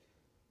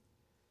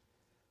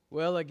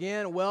Well,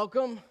 again,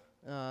 welcome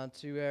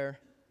to our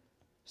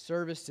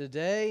service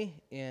today,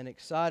 and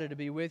excited to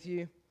be with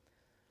you.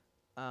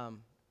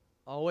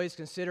 Always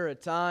consider a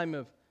time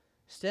of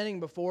standing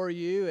before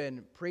you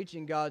and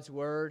preaching God's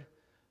Word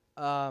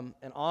an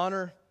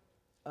honor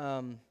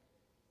and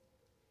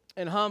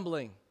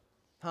humbling.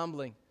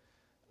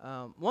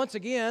 Once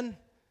again,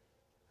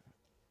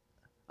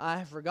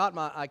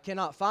 I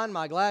cannot find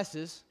my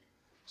glasses,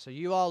 so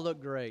you all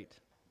look great.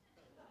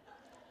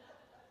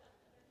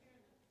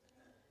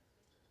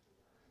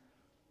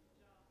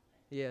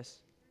 Yes.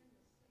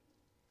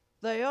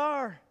 They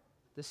are.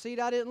 The seat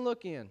I didn't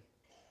look in.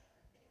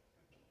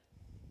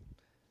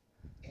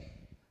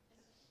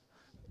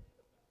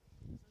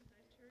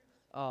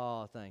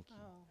 Oh, thank you.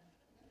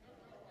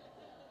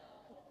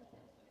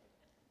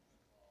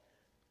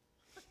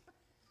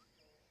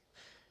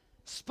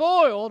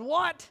 Spoiled?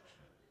 What?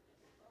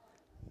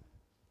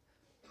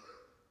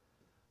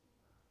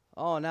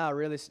 Oh, now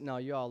really? No,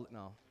 you all,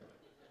 no.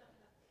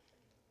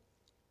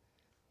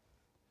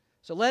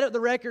 So let the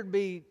record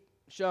be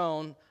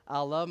shown, I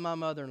love my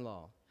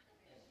mother-in-law.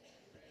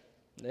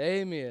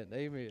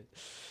 Amen.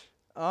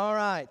 All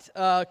right,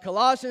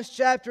 Colossians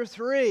chapter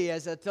 3,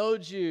 as I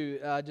told you,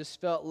 I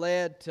just felt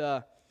led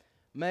to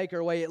make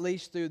our way at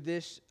least through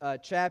this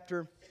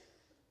chapter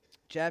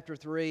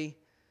 3.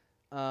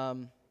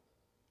 Don't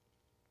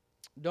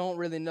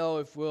really know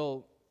if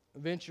we'll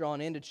venture on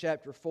into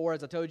chapter 4.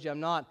 As I told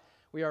you,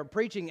 we are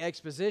preaching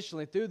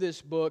expositionally through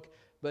this book,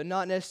 but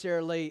not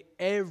necessarily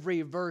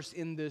every verse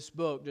in this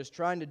book, just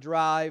trying to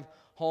drive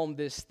home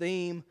this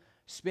theme.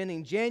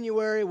 Spending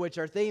January, which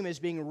our theme is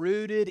being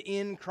rooted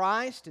in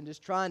Christ, and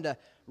just trying to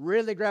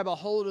really grab a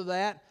hold of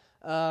that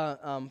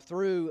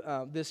through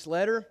this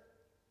letter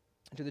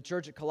to the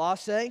church at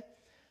Colossae.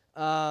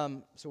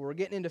 So we're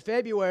getting into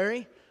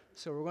February,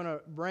 so we're going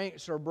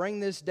to bring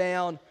this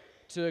down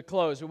to a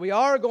close. But we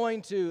are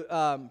going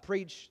to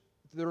preach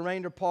the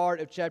remainder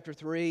part of chapter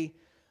 3.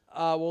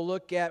 We'll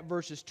look at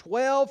verses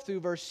 12 through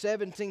verse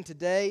 17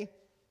 today.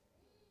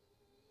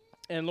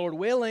 And Lord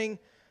willing,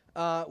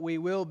 we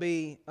will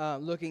be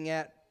looking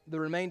at the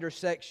remainder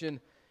section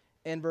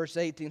in verse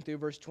 18 through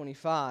verse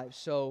 25.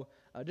 So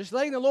just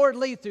letting the Lord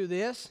lead through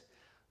this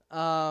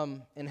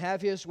and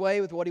have His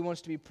way with what He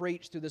wants to be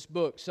preached through this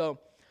book. So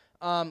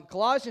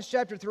Colossians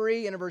chapter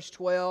 3 and verse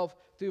 12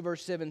 through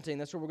verse 17.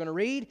 That's what we're going to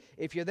read.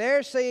 If you're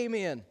there, say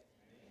amen.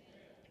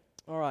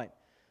 All right.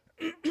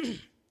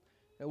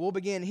 We'll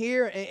begin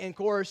here, and of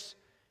course,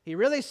 he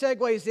really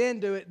segues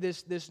into it,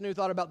 this new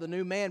thought about the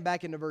new man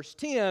back into verse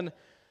 10,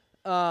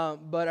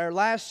 but our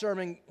last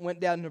sermon went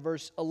down to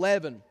verse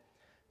 11.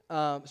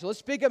 So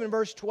let's pick up in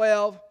verse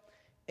 12,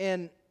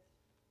 and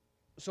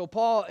so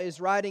Paul is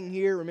writing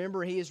here.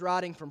 Remember, he is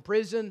writing from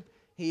prison.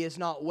 He is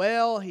not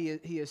well. He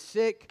is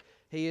sick.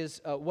 He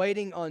is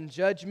waiting on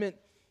judgment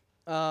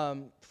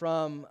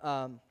from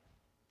a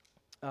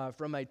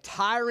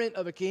tyrant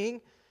of a king.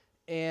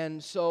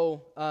 And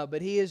so,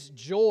 but he is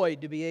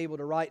joyed to be able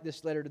to write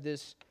this letter to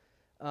these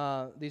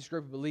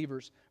group of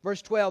believers.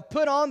 Verse 12,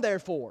 put on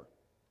therefore,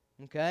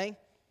 okay,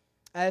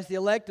 as the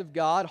elect of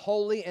God,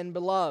 holy and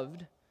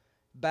beloved,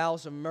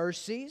 bowels of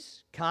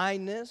mercies,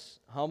 kindness,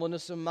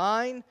 humbleness of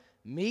mind,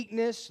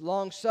 meekness,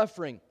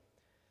 long-suffering,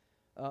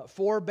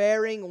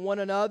 forbearing one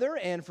another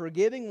and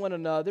forgiving one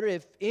another.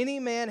 If any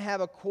man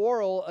have a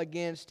quarrel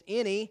against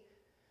any,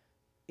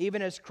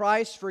 even as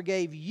Christ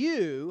forgave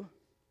you,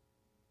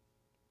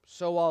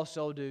 so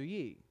also do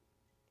ye.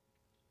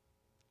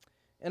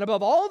 And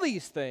above all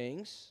these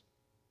things,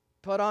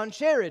 put on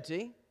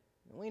charity.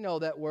 We know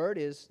that word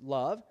is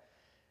love,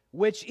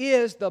 which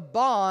is the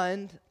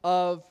bond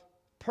of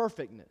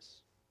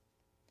perfectness.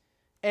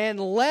 And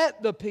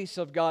let the peace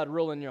of God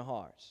rule in your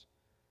hearts,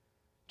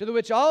 to the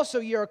which also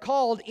ye are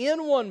called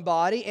in one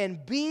body,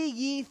 and be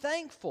ye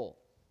thankful.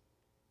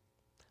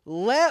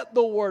 Let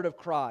the word of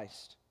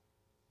Christ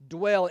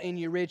dwell in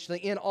you richly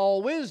in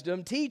all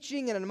wisdom,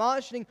 teaching and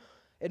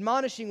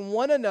admonishing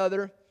one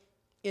another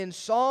in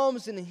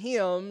psalms and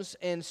hymns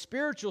and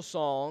spiritual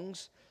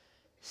songs,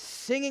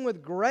 singing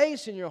with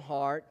grace in your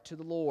heart to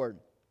the Lord.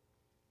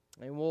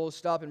 And we'll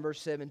stop in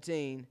verse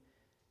 17.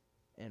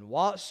 And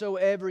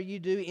whatsoever you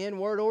do in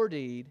word or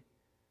deed,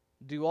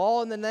 do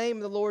all in the name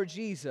of the Lord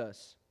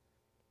Jesus,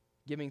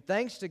 giving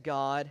thanks to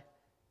God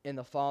and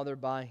the Father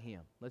by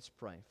Him. Let's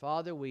pray.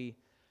 Father, we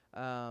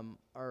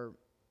are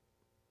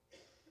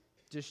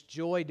just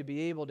joyed to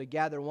be able to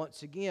gather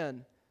once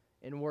again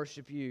and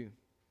worship You.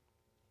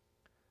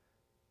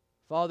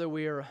 Father,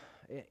 we are,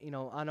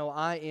 I know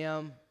I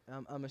am.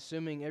 I'm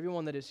assuming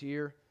everyone that is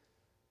here,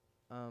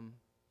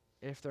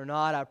 if they're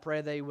not, I pray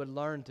they would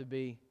learn to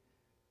be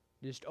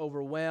just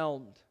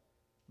overwhelmed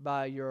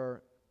by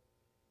Your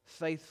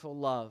faithful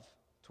love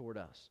toward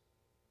us.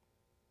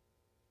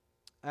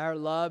 Our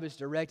love is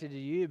directed to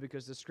You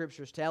because the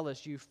Scriptures tell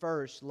us You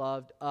first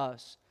loved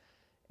us,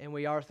 and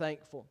we are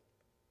thankful.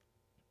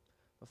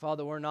 But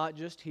Father, we're not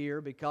just here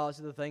because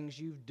of the things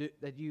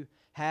that You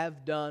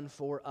have done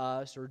for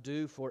us or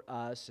do for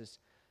us. It's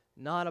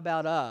not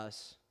about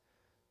us,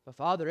 But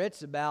Father,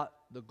 it's about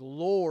the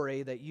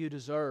glory that you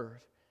deserve.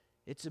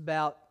 It's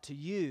about to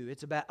you.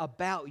 It's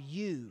about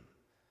you.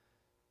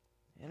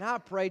 And I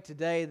pray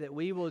today that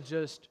we will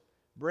just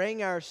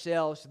bring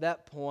ourselves to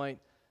that point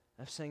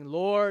of saying,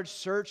 Lord,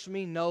 search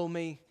me, know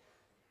me.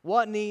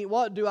 What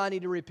do I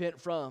need to repent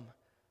from?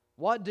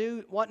 What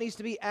needs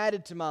to be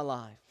added to my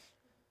life?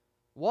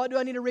 What do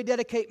I need to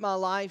rededicate my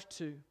life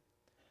to?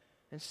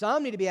 And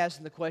some need to be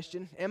asking the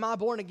question, am I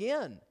born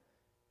again?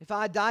 If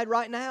I died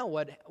right now,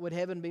 would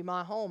heaven be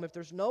my home? If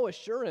there's no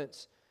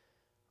assurance,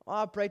 well,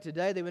 I pray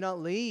today they would not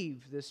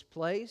leave this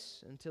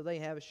place until they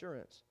have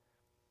assurance.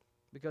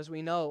 Because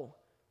we know,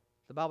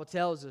 the Bible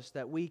tells us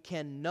that we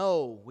can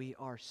know we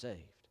are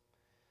saved.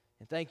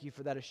 And thank you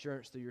for that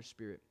assurance through your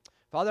Spirit.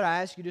 Father,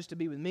 I ask you just to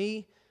be with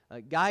me,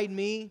 guide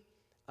me,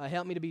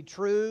 help me to be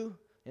true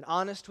and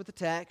honest with the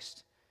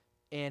text,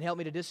 and help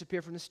me to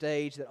disappear from the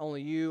stage that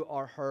only you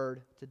are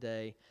heard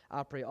today.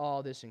 I pray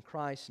all this in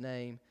Christ's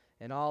name,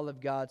 and all of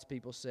God's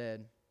people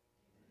said,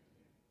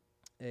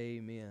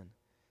 Amen.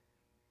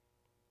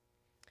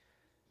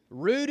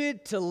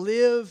 Rooted to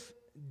live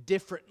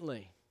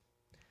differently.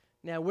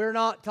 Now, we're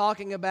not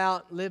talking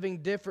about living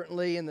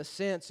differently in the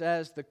sense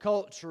as the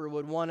culture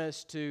would want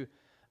us to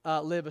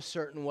live a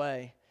certain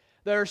way.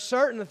 There are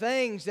certain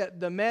things that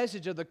the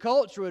message of the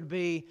culture would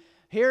be,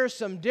 here are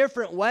some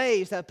different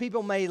ways that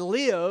people may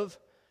live,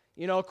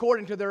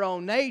 according to their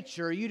own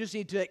nature. You just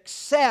need to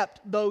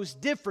accept those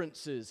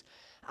differences.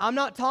 I'm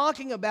not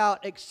talking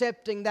about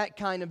accepting that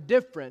kind of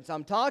difference.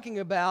 I'm talking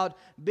about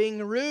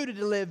being rooted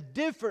to live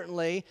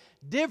differently,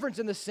 difference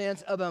in the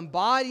sense of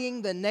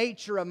embodying the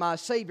nature of my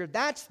Savior.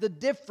 That's the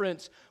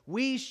difference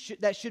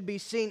that should be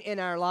seen in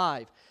our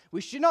life.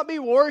 We should not be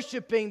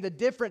worshiping the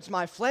difference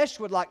my flesh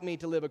would like me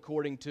to live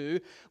according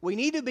to. We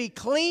need to be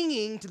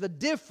clinging to the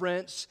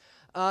difference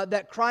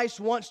that Christ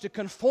wants to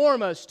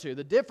conform us to,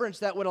 the difference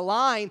that would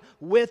align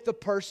with the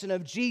person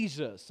of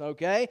Jesus,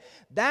 okay?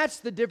 That's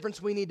the difference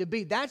we need to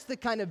be. That's the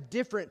kind of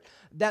difference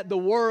that the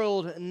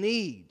world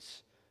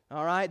needs,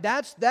 all right?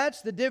 That's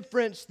the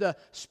difference the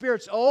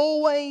Spirit's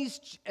always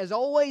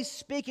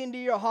speaking to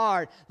your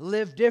heart.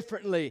 Live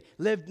differently.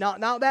 Live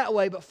not that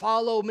way, but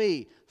follow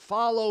me.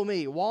 Follow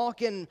me.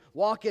 Walk in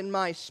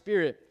my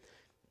Spirit.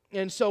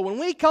 And so when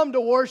we come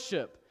to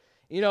worship,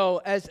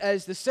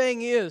 as the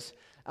saying is,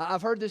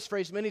 I've heard this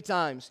phrase many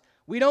times.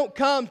 We don't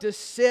come to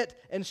sit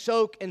and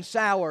soak and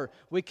sour.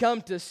 We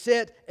come to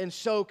sit and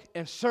soak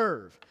and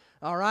serve.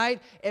 All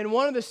right? And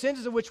one of the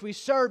senses of which we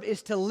serve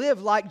is to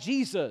live like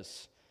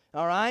Jesus.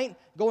 All right?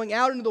 Going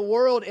out into the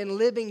world and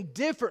living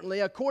differently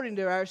according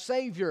to our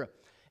Savior.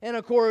 And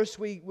of course,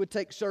 we would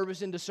take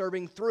service into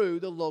serving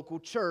through the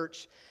local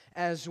church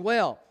as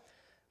well.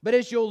 But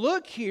as you'll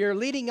look here,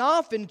 leading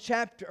off in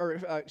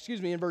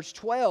in verse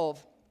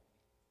 12,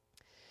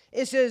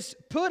 it says,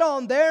 put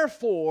on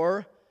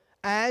therefore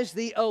as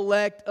the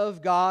elect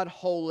of God,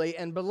 holy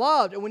and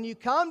beloved. And when you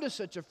come to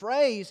such a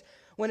phrase,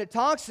 when it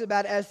talks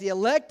about as the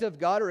elect of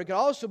God, or it could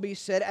also be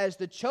said as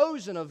the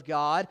chosen of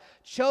God,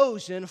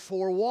 chosen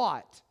for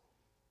what?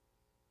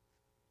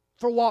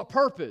 For what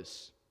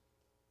purpose?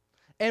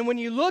 And when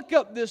you look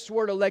up this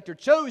word elect or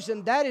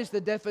chosen, that is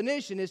the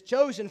definition, is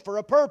chosen for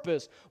a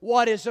purpose.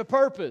 What is a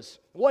purpose?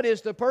 What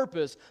is the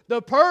purpose?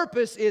 The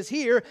purpose is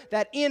here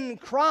that in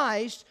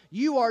Christ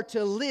you are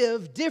to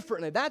live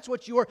differently. That's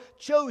what you are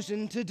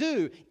chosen to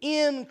do.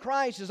 In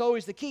Christ is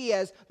always the key,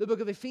 as the book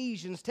of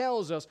Ephesians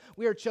tells us.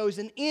 We are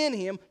chosen in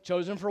Him.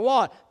 Chosen for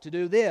what? To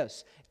do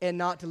this and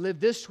not to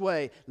live this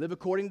way. Live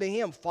according to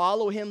Him.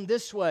 Follow Him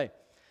this way.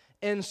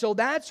 And so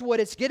that's what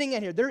it's getting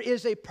at here. There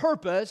is a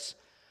purpose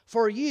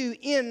for you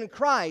in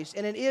Christ,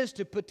 and it is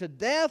to put to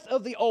death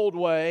of the old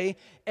way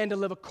and to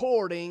live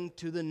according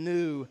to the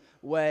new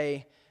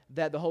way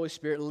that the Holy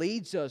Spirit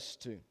leads us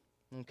to.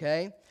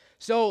 Okay?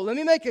 So let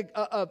me make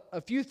a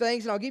few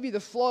things, and I'll give you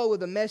the flow of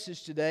the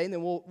message today, and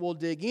then we'll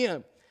dig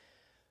in.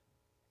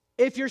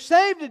 If you're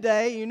saved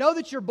today, you know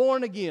that you're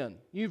born again.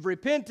 You've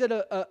repented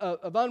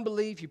of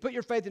unbelief. You put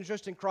your faith and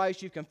trust in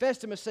Christ. You've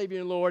confessed Him as Savior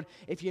and Lord.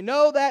 If you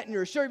know that and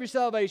you're assured of your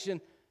salvation,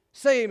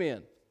 say amen.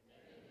 Amen.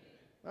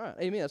 All right,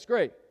 amen. That's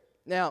great.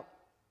 Now,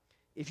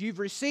 if you've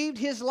received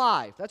His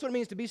life, that's what it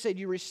means to be saved.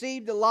 You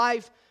received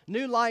a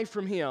new life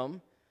from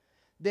Him,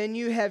 then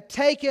you have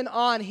taken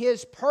on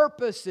His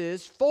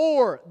purposes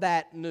for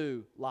that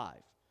new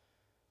life.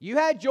 You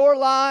had your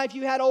life,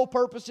 you had old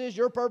purposes,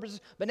 your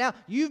purposes, but now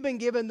you've been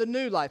given the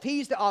new life.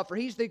 He's the author,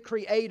 He's the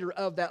creator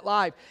of that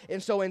life.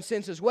 And so in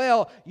sense as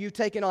well, you've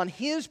taken on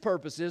His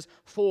purposes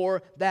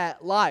for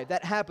that life.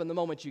 That happened the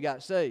moment you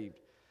got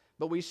saved.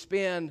 But we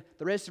spend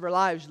the rest of our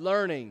lives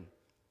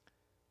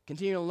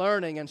continuing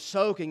learning and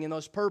soaking in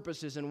those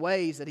purposes and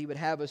ways that He would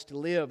have us to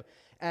live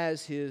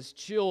as His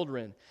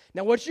children.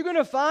 Now, what you're going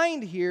to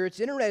find here, it's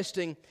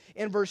interesting,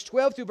 in verse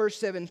 12 through verse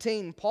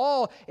 17,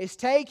 Paul is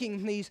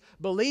taking these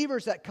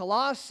believers at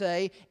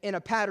Colossae in a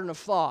pattern of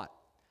thought.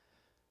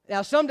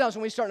 Now, sometimes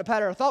when we start in a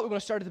pattern of thought, we're going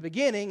to start at the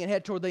beginning and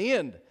head toward the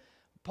end.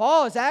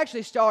 Paul is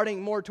actually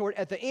starting more toward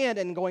at the end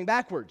and going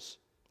backwards,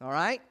 all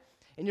right?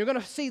 And you're going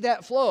to see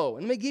that flow.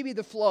 And let me give you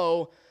the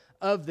flow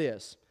of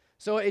this.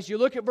 So as you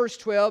look at verse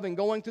 12 and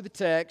going through the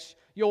text,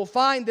 you'll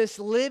find this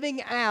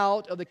living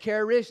out of the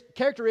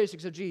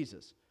characteristics of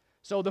Jesus.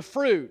 So the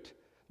fruit,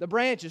 the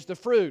branches, the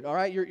fruit, all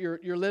right,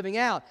 you're living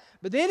out.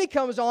 But then he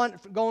comes on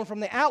going from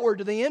the outward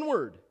to the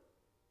inward.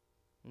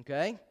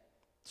 Okay?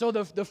 So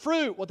the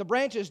fruit, what the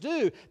branches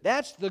do,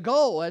 that's the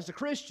goal as a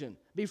Christian,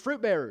 be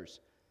fruit bearers.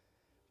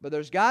 But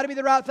there's got to be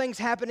the right things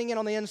happening in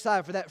on the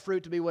inside for that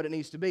fruit to be what it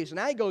needs to be. So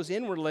now he goes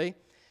inwardly,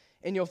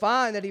 and you'll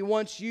find that he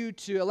wants you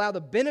to allow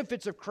the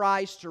benefits of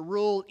Christ to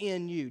rule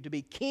in you, to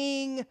be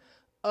king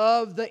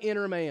of the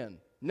inner man.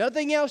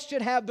 Nothing else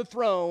should have the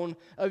throne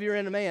of your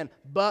inner man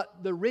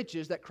but the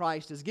riches that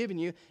Christ has given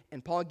you,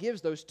 and Paul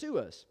gives those to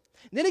us.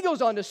 And then he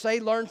goes on to say,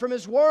 learn from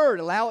his word,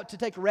 allow it to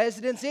take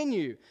residence in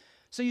you.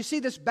 So you see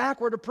this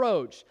backward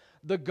approach.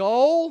 The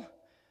goal,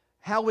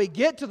 how we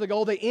get to the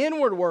goal, the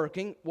inward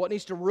working, what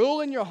needs to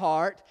rule in your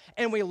heart,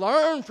 and we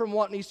learn from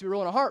what needs to be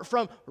ruled in our heart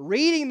from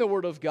reading the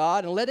Word of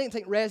God and letting it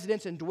take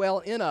residence and dwell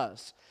in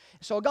us.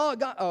 So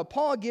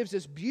Paul gives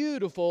this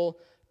beautiful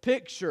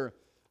picture,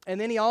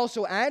 and then he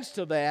also adds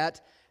to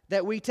that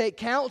we take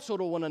counsel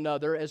to one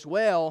another as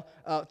well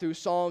through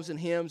psalms and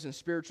hymns and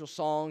spiritual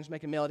songs,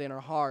 making melody in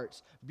our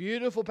hearts.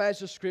 Beautiful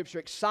passage of Scripture.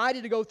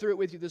 Excited to go through it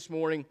with you this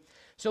morning.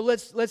 So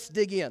let's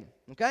dig in,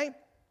 okay?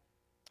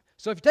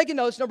 So if you're taking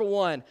notes, number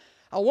one,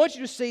 I want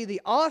you to see the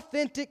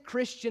authentic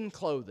Christian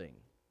clothing,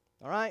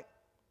 all right?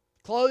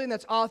 Clothing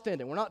that's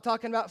authentic. We're not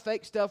talking about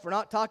fake stuff. We're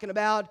not talking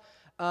about,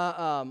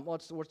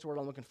 what's the word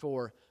I'm looking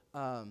for?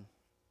 If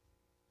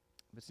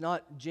it's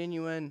not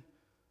genuine,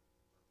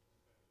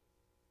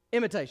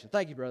 imitation.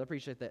 Thank you, brother. I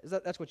appreciate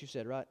that. That's what you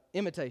said, right?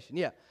 Imitation,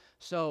 yeah.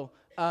 So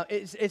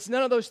it's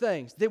none of those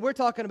things. We're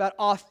talking about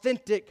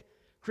authentic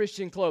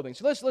Christian clothing.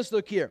 So let's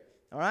look here,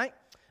 all right?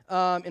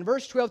 In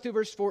verse 12 through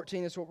verse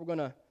 14, that's what we're going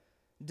to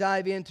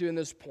dive into in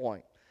this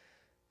point.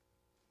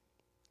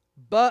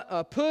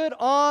 But put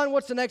on,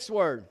 what's the next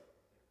word?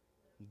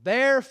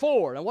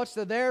 Therefore. Now what's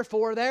the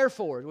therefore?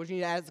 What you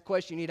need to ask, the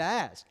question you need to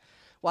ask.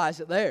 Why is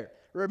it there?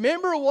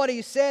 Remember what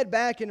he said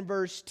back in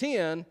verse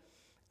 10.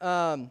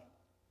 The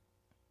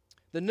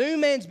new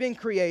man's been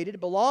created.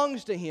 It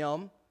belongs to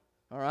him.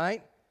 All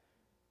right?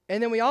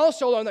 And then we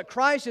also learn that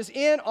Christ is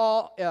in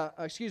all,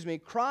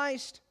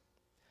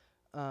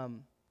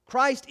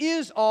 Christ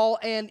is all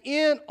and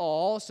in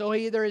all. So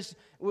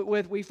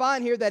we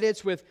find here that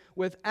it's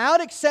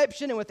without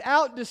exception and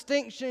without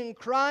distinction.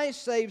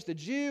 Christ saves the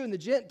Jew and the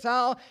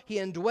Gentile. He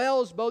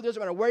indwells both. It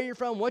doesn't matter where you're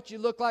from, what you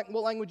look like,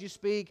 what language you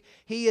speak.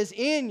 He is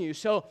in you.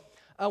 So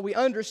we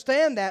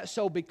understand that.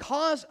 So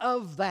because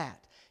of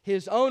that,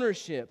 His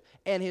ownership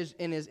and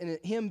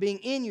Him being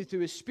in you through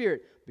His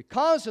Spirit,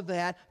 because of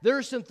that, there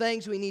are some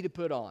things we need to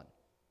put on.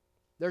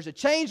 There's a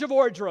change of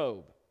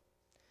wardrobe.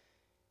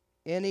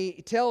 And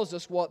he tells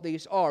us what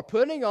these are.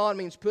 Putting on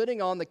means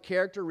putting on the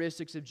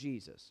characteristics of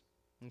Jesus.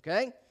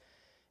 Okay?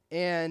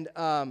 And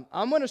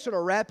I'm going to sort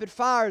of rapid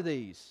fire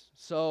these.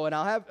 So, and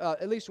I'll have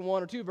at least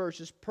one or two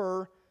verses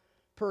per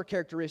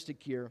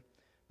characteristic here.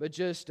 But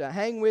just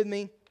hang with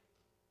me.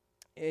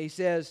 He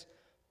says,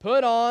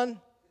 put on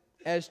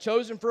as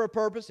chosen for a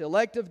purpose,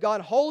 elect of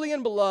God, holy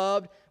and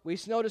beloved. We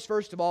notice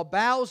first of all,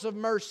 bowels of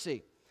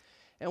mercy.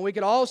 And we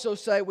could also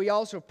say, we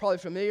also are probably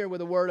familiar with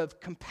the word of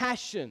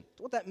compassion.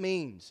 What that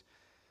means.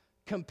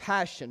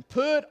 Compassion.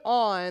 Put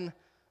on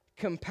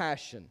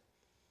compassion.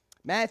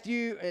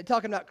 Matthew,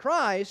 talking about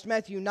Christ,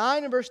 Matthew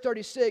 9 and verse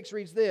 36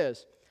 reads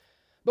this.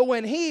 But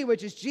when He,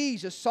 which is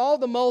Jesus, saw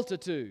the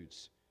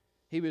multitudes,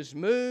 He was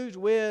moved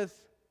with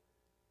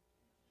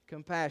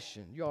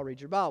compassion. You all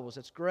read your Bibles,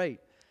 that's great.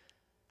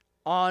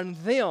 On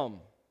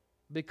them,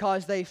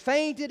 because they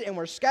fainted and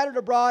were scattered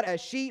abroad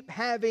as sheep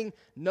having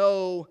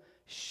no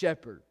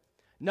shepherd.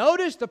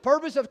 Notice the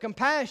purpose of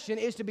compassion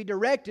is to be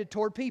directed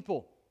toward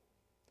people.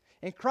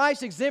 And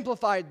Christ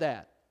exemplified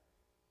that.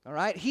 All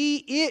right? He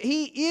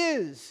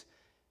is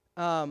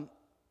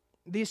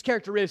these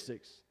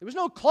characteristics. There was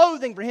no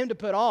clothing for Him to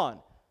put on.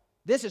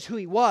 This is who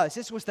He was.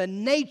 This was the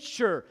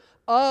nature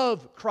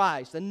of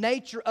Christ, the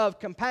nature of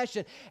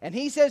compassion. And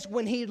He says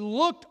when He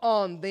looked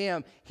on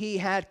them, He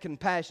had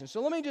compassion.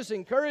 So let me just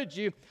encourage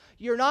you,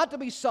 you're not to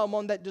be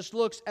someone that just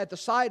looks at the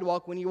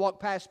sidewalk when you walk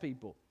past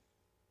people.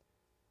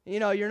 You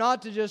know, you're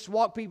not to just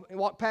walk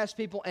past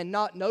people and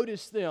not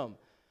notice them.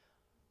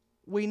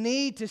 We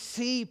need to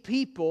see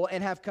people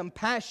and have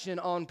compassion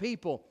on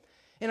people.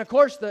 And of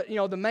course,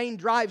 the main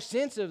drive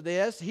sense of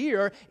this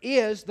here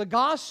is the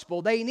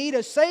gospel. They need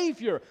a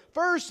Savior,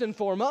 first and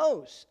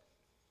foremost.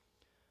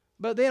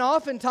 But then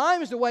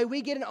oftentimes the way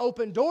we get an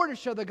open door to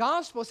show the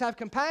gospel is have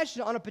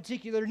compassion on a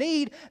particular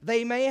need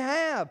they may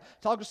have.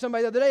 Talked to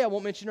somebody the other day, I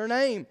won't mention her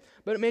name,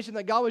 but it mentioned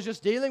that God was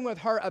just dealing with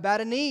her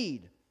about a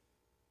need.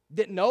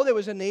 Didn't know there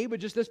was a need,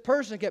 but just this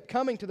person kept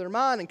coming to their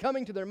mind,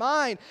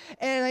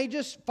 and they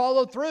just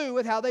followed through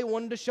with how they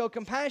wanted to show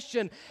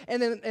compassion.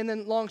 And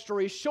then long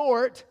story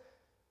short,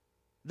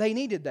 they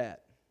needed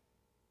that.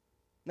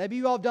 Maybe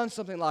you all have done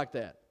something like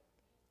that.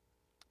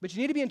 But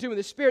you need to be in tune with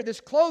the Spirit.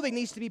 This clothing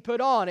needs to be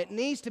put on. It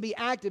needs to be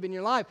active in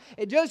your life.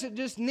 It doesn't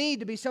just need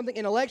to be something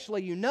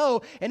intellectually you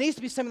know. It needs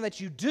to be something that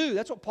you do.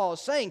 That's what Paul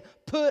is saying.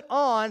 Put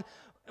on.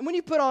 And when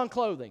you put on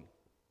clothing,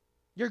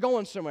 you're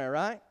going somewhere,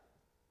 right?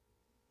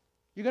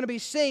 You're going to be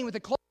seen with the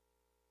clothing.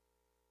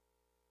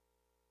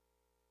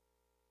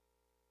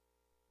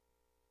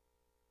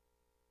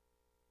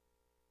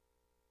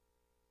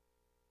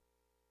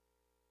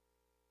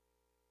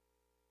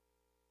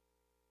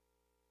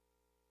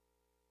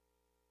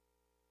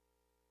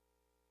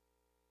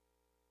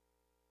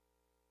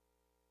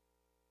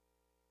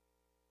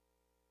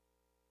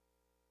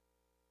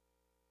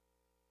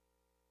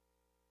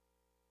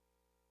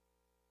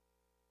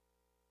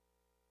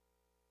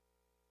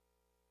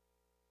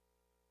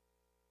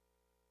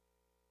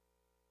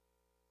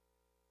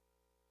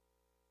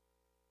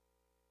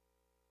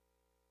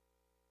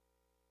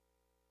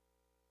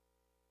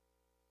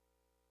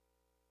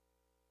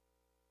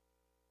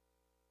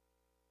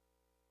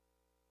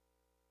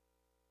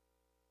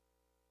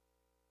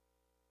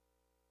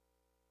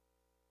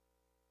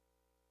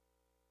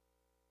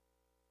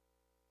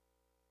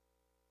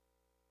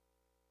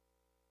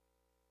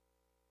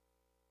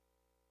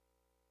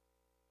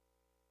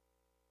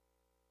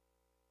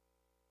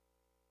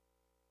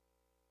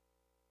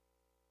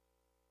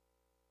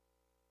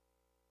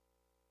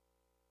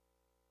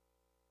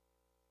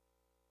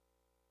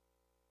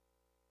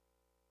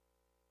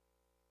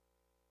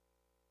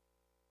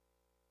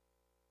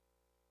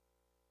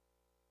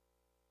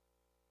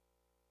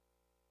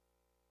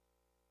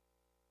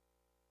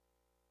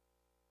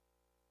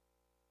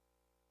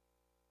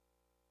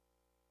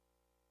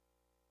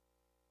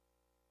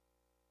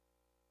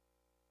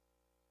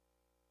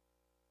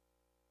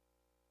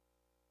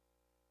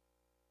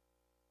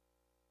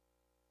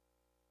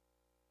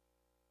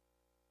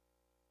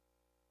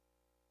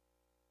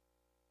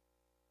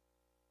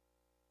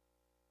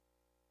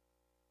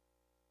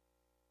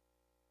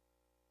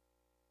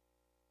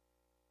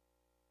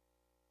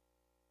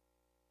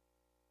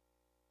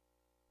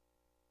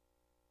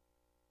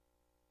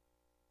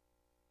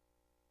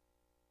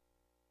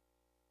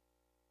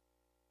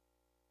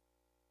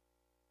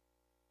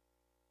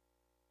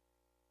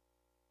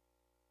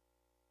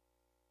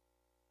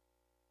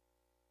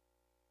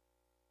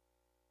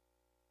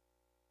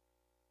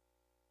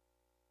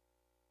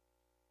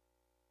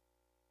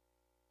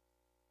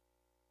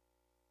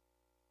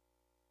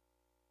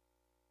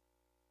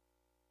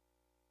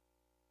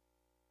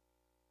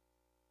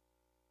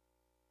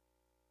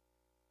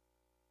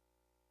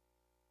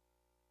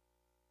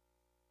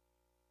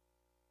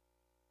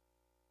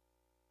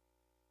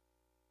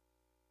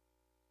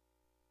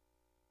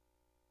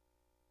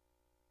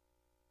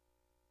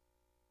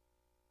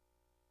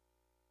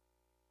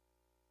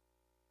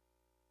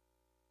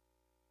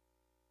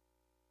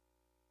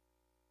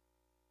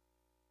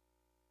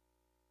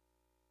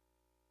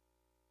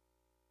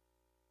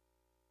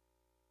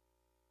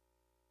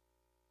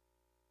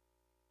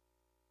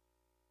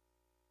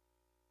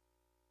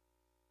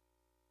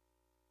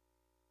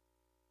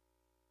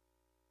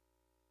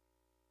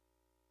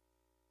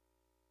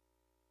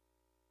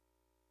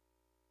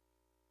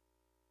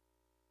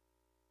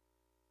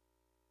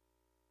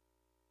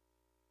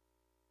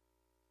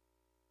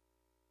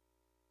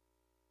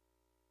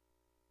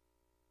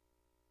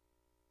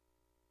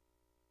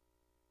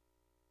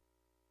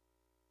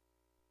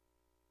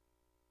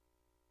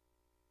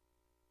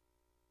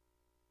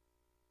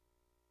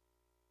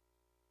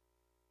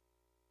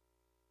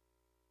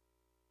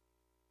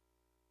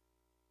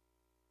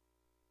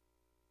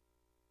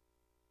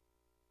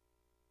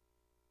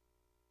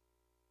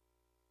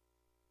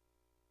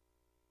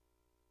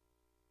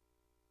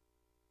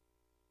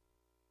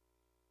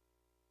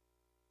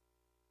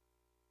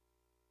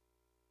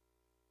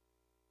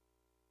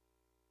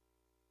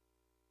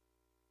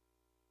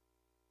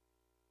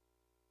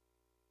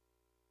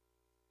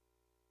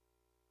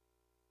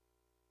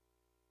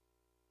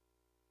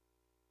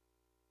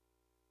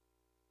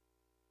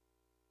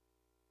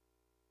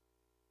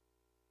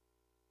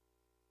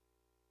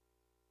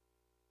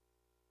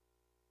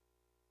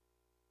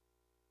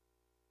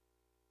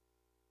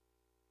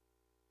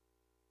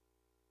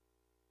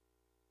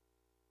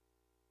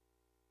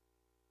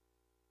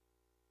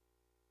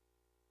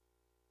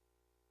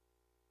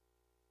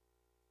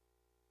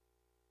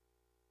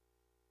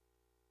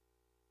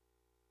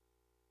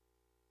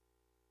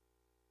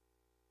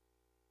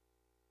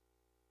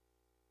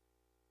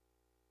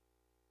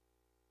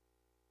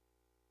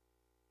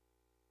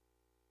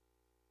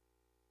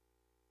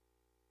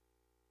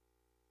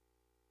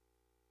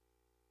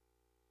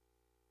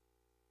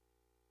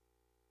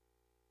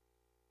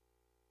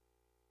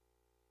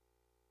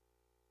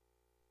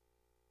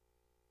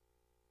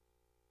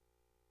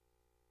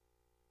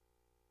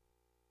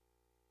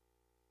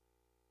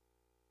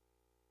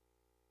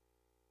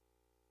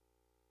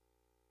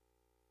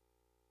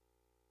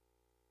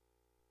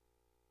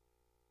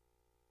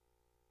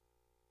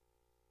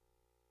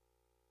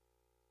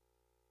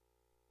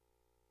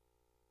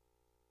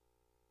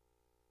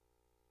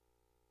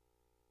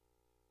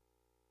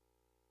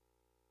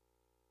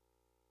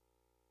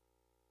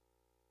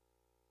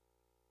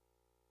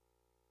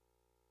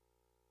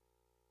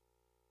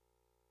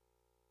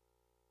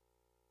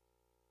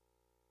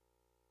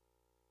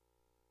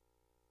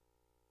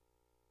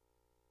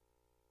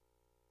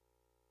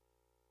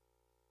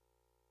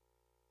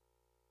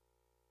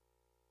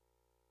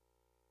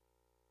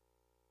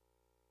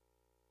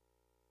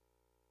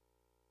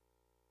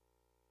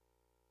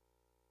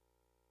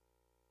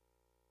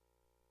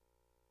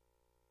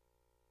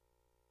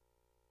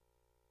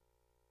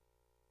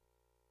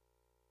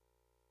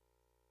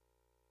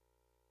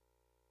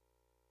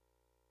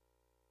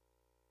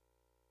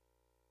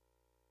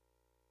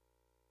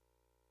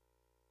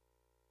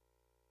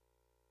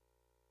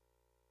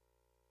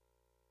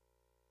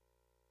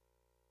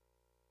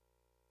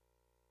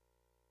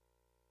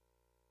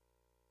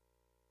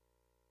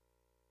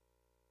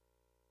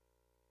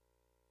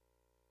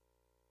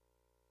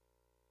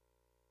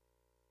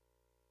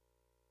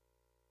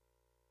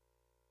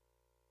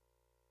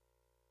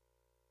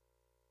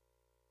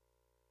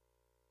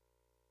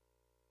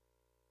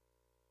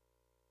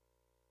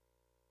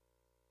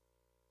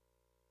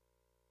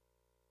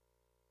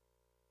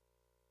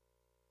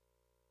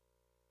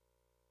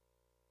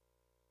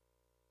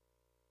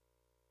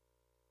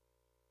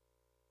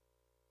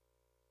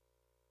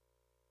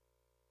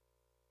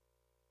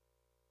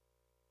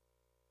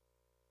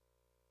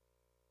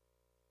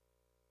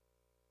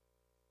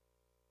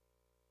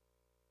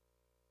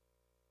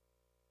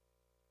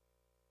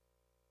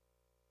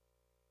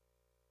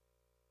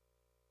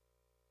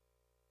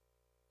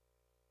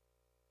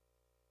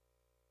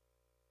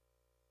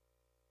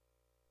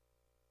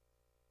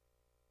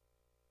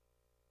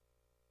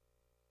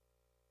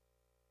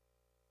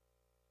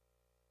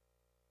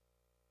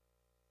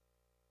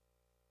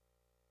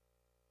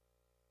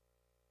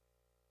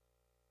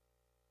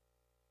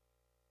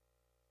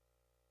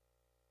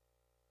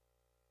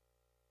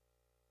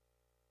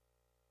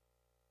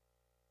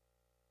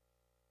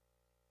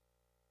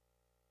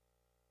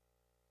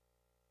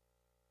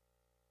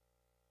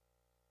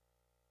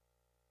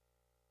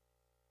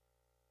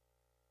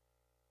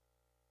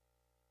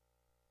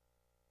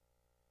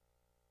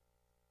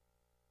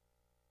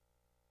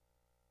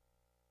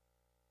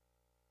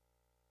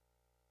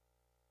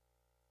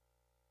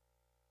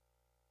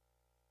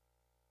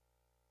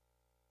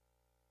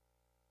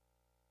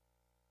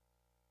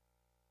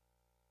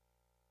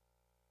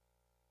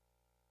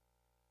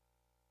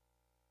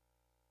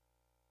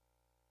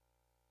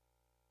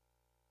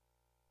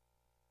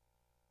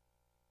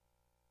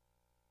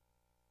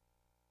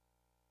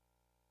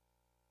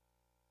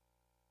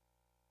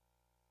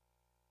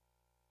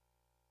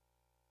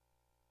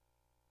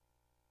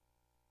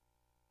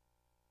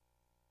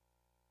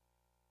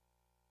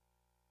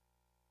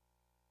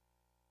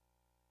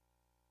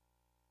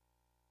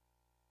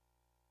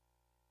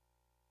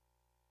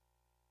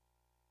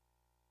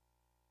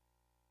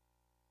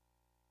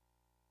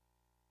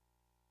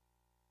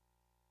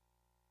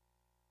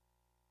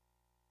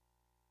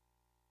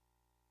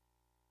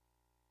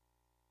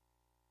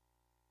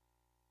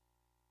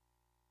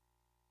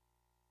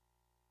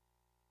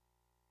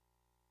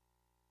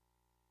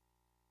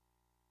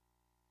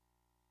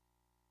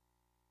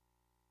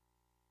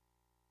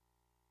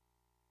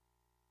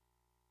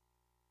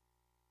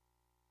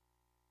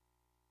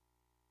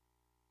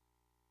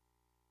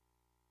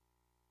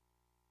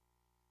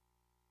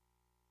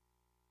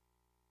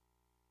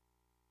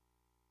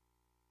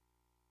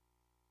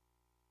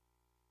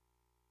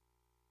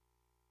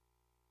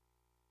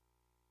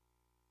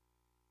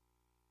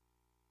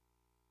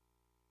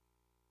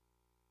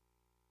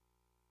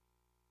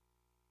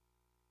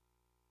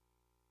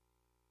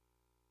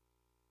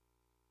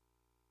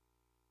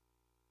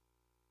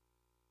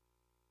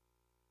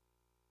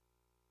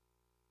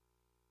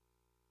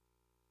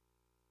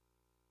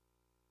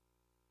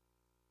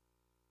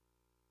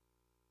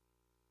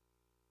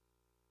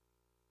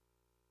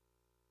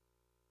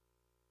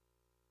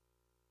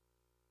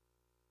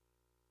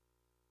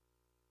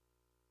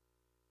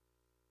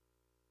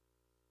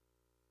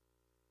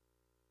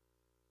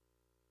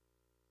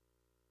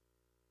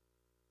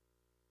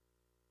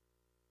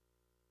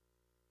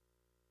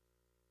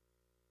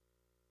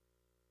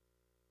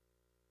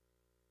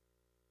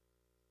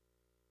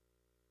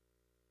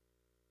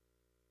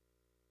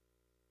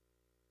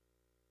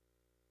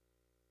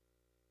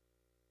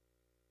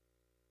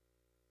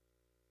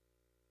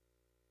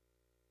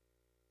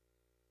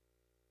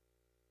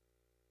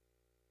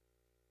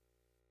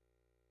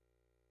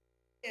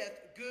 with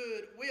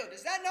goodwill.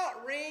 Does that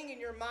not ring in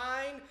your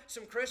mind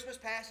some Christmas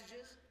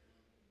passages?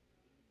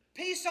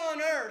 Peace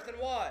on earth and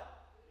what?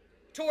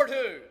 Toward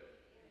who?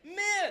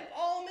 Men,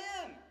 all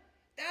men.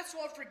 That's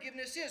what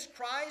forgiveness is.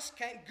 Christ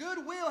came,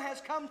 goodwill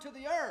has come to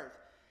the earth.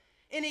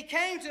 And he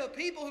came to a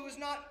people who was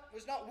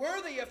not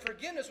worthy of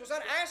forgiveness, was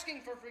not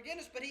asking for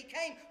forgiveness, but he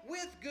came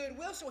with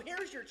goodwill. So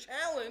here's your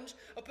challenge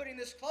of putting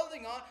this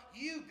clothing on.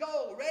 You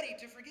go ready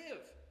to forgive.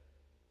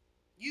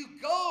 You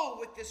go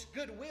with this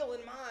goodwill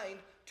in mind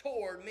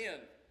toward men.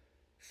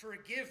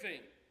 Forgiving.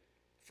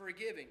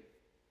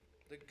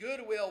 The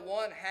goodwill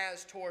one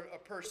has toward a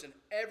person.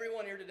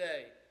 Everyone here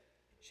today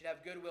should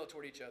have goodwill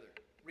toward each other,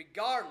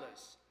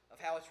 regardless of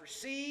how it's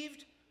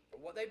received or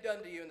what they've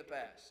done to you in the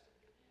past.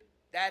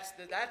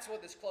 That's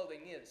what this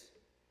clothing is.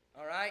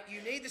 All right?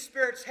 You need the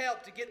Spirit's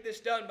help to get this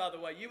done, by the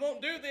way. You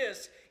won't do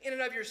this in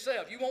and of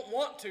yourself. You won't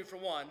want to, for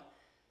one.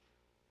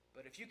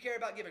 But if you care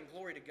about giving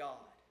glory to God,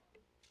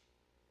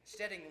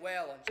 standing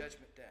well on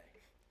Judgment Day,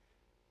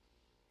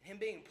 Him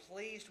being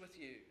pleased with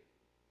you,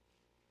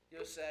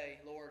 you'll say,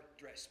 Lord,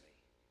 dress me.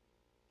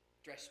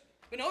 Dress me.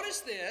 But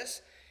notice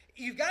this.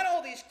 You've got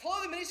all these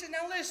clothing, but he says,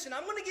 now listen,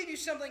 I'm going to give you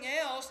something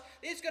else.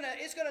 It's going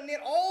to knit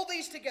all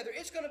these together.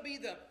 It's going to be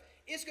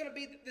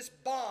this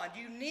bond.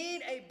 You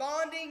need a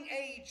bonding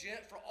agent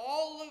for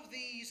all of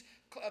these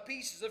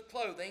pieces of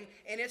clothing,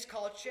 and it's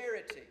called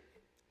charity.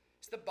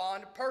 It's the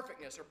bond of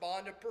perfectness or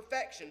bond of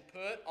perfection.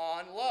 Put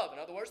on love. In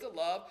other words, the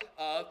love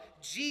of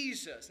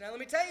Jesus. Now let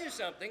me tell you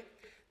something.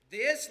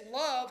 This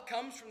love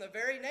comes from the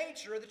very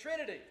nature of the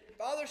Trinity.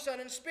 Father, Son,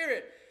 and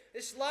Spirit.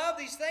 This love,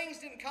 these things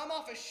didn't come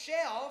off a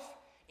shelf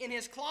in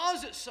His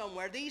closet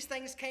somewhere. These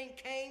things came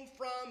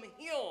from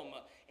Him,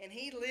 and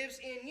He lives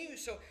in you.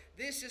 So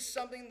this is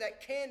something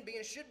that can be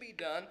and should be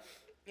done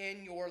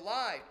in your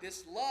life.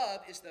 This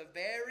love is the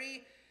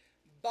very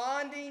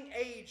bonding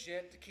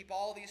agent to keep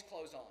all these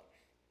clothes on.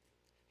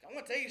 I'm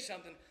going to tell you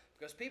something,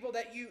 because people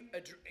that you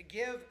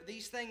give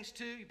these things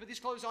to, you put these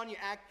clothes on, you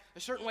act a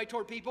certain way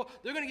toward people,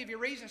 they're going to give you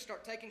a reason to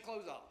start taking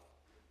clothes off.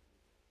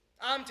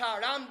 I'm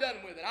tired. I'm done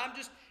with it. I'm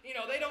just, they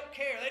don't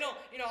care. They don't,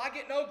 I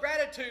get no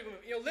gratitude,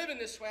 living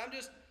this way.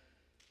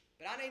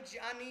 But I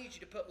need you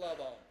to put love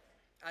on.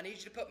 I need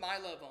you to put my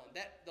love on.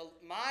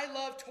 My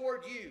love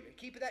toward you, and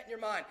keep that in your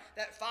mind.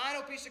 That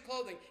final piece of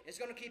clothing is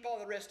going to keep all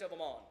the rest of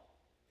them on.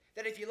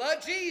 That if you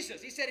love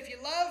Jesus, He said, if you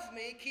love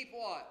me, keep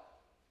what?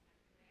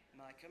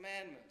 My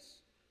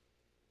commandments.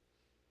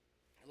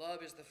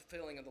 Love is the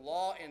fulfilling of the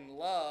law, and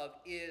love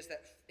is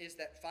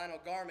that final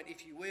garment,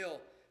 if you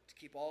will, to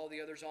keep all the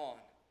others on.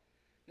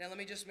 Now let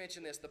me just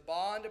mention this. The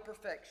bond of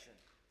perfection.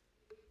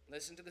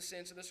 Listen to the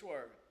sense of this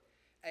word.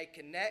 A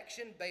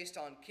connection based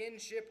on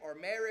kinship or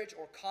marriage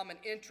or common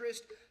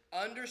interest,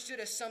 understood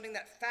as something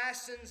that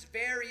fastens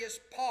various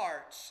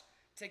parts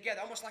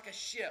together, almost like a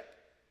ship,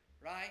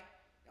 right?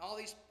 All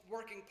these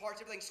working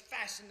parts, everything's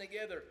fastened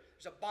together.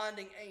 There's a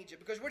bonding agent.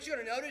 Because what you're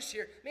going to notice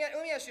here,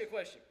 let me ask you a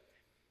question.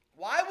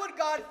 Why would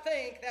God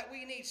think that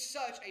we need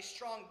such a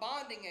strong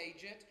bonding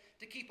agent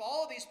to keep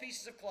all of these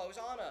pieces of clothes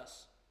on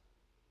us?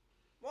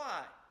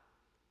 Why?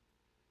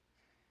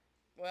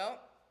 Well,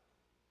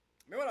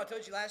 remember what I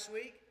told you last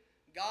week?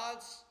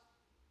 God's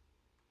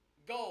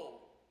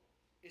goal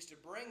is to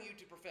bring you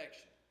to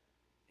perfection.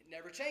 It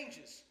never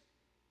changes.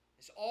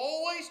 It's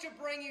always to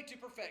bring you to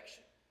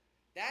perfection.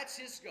 That's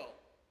His goal.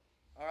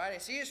 All right,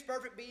 as He is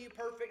perfect, be you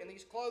perfect. And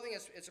these clothing,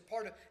 it's a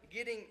part of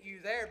getting you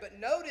there. But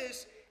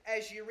notice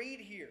as you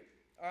read here,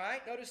 all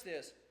right, notice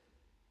this.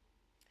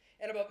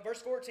 And above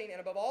verse 14,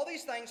 and above all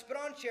these things, put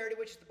on charity,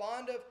 which is the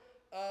bond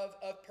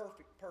of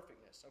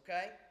perfectness,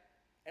 okay?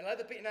 And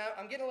now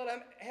I'm getting a little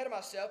ahead of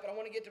myself, but I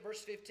want to get to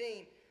verse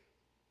 15.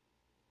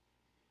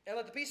 And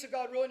let the peace of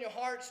God rule in your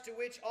hearts, to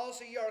which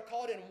also you are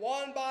called in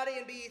one body,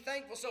 and be ye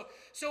thankful.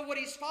 So what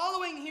he's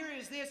following here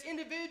is this.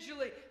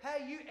 Individually,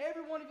 hey,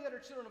 every one of you that are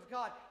children of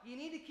God, you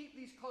need to keep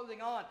these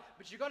clothing on,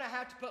 but you're going to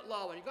have to put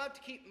love on. You're going to have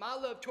to keep my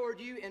love toward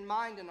you in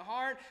mind and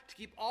heart, to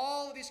keep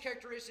all of these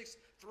characteristics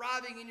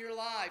thriving in your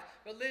life.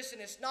 But listen,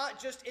 it's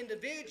not just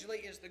individually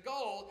is the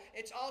goal,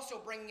 it's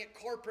also bringing it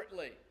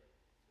corporately.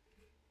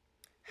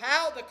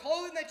 How the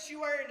clothing that you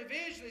wear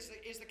individually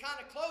is the kind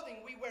of clothing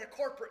we wear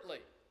corporately.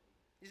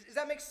 Does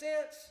that make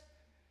sense?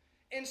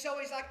 And so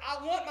he's like,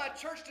 I want my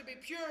church to be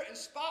pure and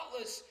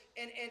spotless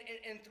and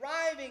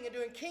thriving and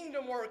doing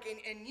kingdom work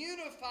and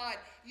unified.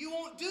 You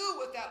won't do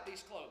it without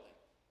these clothing.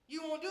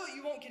 You won't do it.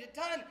 You won't get it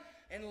done.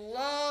 And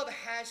love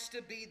has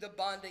to be the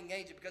bonding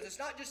agent, because it's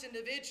not just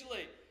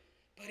individually,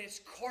 but it's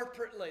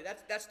corporately.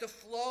 That's the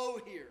flow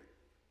here.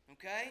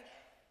 Okay?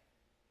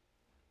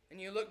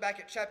 And you look back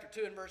at chapter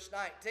 2 and verse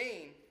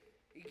 19,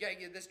 you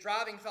get this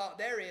driving thought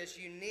there is,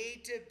 you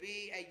need to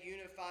be a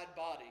unified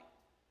body.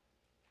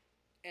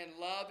 And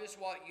love is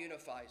what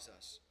unifies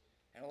us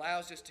and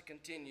allows us to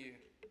continue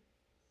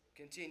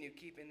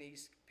keeping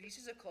these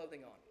pieces of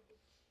clothing on.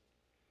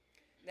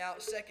 Now,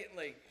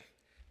 secondly,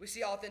 we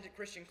see authentic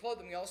Christian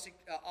clothing. We also see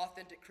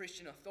authentic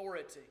Christian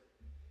authority.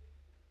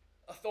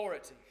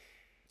 Authority.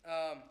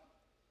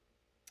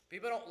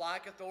 People don't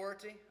like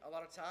authority a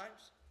lot of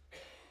times.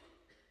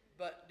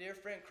 but dear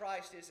friend,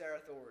 Christ is our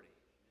authority.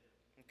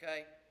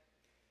 Okay?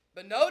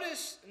 But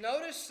notice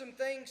some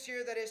things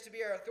here that is to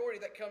be our authority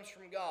that comes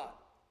from God.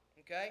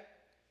 Okay?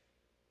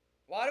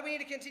 Why do we need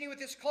to continue with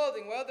this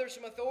clothing? Well, there's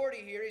some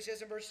authority here. He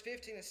says in verse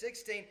 15 and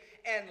 16,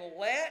 and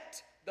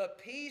let the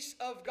peace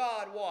of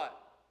God what?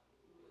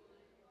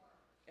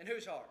 In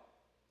whose heart?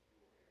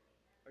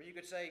 Or you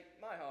could say,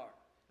 my heart,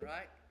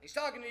 right? He's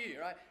talking to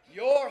you, right?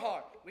 Your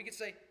heart. We could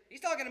say,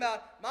 he's talking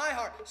about my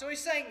heart. So he's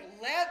saying,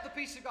 let the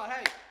peace of God.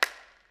 Hey,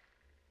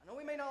 I know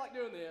we may not like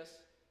doing this,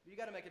 but you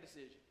got to make a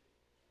decision.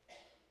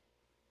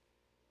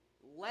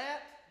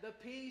 Let the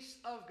peace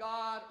of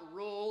God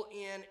rule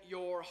in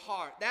your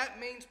heart. That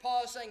means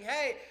Paul is saying,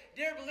 hey,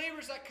 dear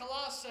believers at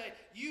Colossae,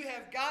 you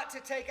have got to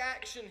take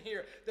action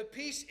here. The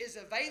peace is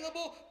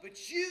available,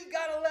 but you've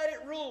got to let it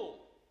rule.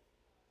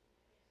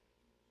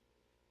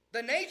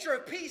 The nature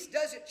of peace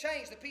doesn't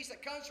change, the peace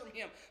that comes from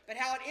Him. But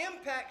how it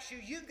impacts you,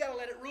 you've got to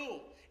let it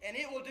rule. And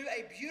it will do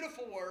a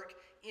beautiful work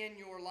in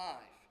your life.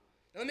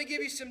 Now, let me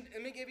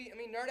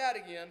nerd out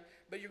again,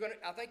 but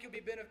I think you'll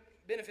be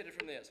benefited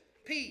from this.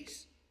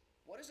 Peace.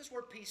 What does this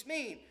word peace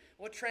mean?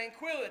 Well,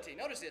 tranquility.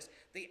 Notice this.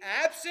 The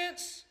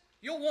absence,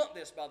 you'll want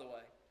this, by the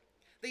way.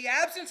 The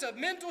absence of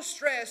mental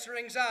stress or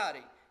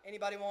anxiety.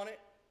 Anybody want it?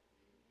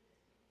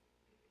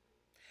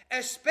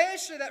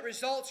 Especially that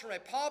results from a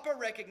proper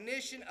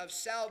recognition of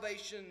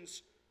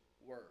salvation's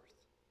worth.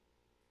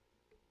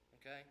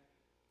 Okay?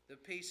 The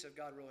peace of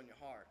God rule in your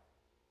heart.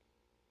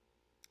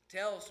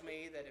 Tells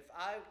me that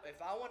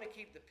if I want to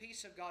keep the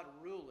peace of God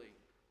ruling,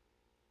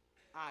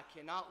 I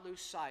cannot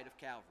lose sight of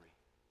Calvary.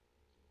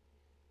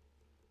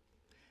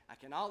 I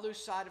cannot lose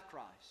sight of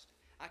Christ.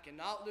 I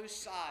cannot lose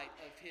sight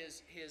of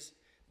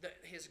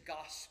His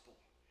gospel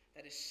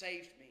that has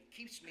saved me,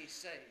 keeps me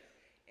safe.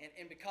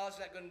 And because of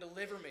that, going to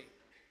deliver me.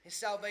 His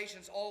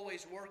salvation's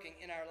always working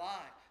in our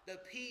life. The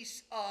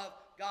peace of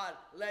God,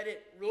 let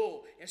it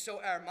rule. And so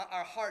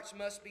our hearts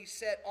must be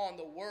set on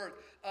the word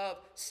of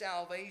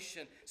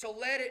salvation. So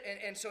let it,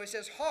 and so it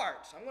says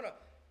hearts. I'm going to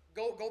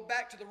go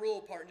back to the rule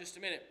part in just a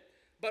minute.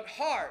 But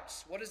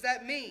hearts, what does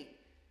that mean?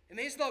 It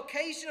means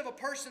location of a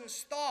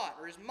person's thought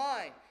or his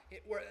mind,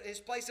 his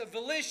place of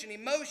volition,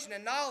 emotion,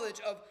 and knowledge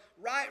of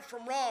right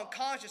from wrong,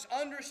 conscious,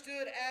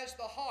 understood as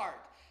the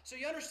heart. So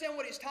you understand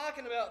what he's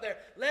talking about there.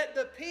 Let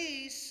the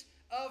peace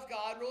of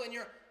God rule in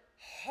your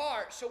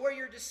heart. So where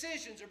your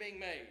decisions are being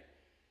made,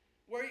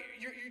 where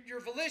your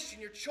volition,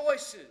 your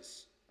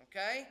choices,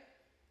 okay?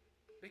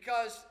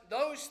 Because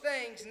those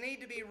things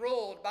need to be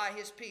ruled by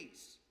His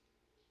peace.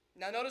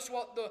 Now notice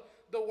what the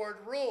word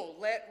rule,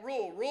 let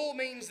rule. Rule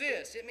means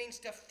this. It means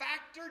to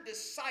factor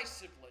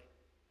decisively.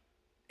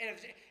 And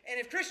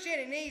if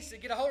Christianity needs to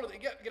get a hold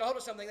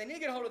of something, they need to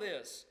get a hold of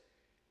this.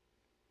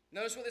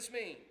 Notice what this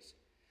means.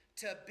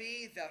 To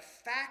be the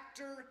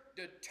factor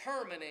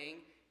determining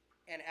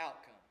an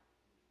outcome.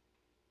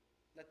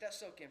 Let that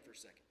soak in for a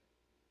second.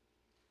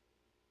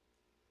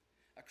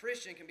 A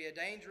Christian can be a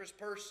dangerous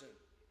person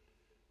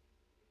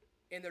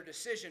in their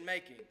decision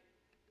making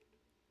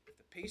if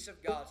the peace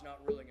of God's not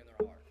ruling in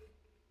their heart.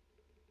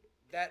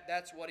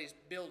 That's what he's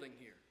building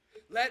here.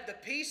 Let the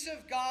peace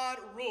of God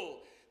rule.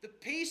 The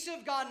peace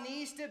of God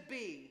needs to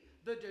be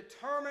the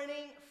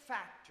determining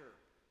factor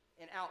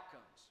in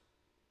outcomes.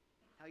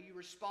 How you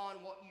respond,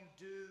 what you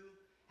do,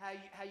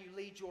 how you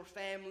lead your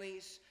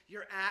families,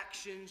 your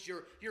actions,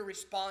 your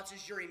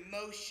responses, your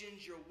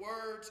emotions, your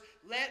words.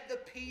 Let the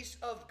peace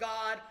of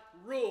God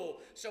rule.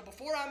 So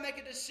before I make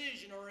a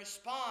decision or a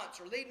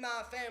response or lead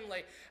my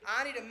family,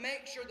 I need to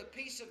make sure the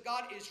peace of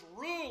God is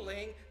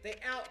ruling the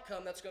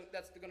outcome that's going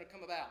to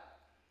come about.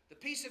 The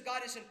peace of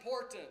God is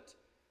important.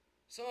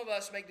 Some of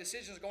us make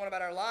decisions going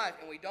about our life,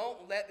 and we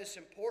don't let this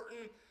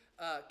important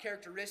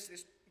characteristic,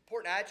 this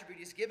important attribute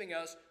He's giving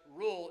us,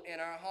 rule in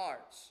our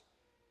hearts.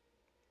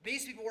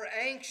 These people were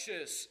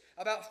anxious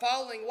about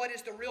following what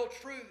is the real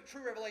true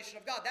revelation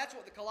of God. That's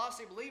what the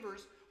Colossae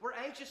believers were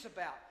anxious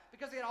about.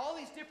 Because they had all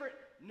these different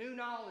new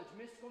knowledge,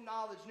 mystical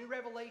knowledge, new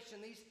revelation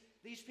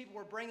these people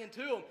were bringing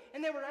to them.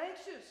 And they were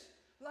anxious.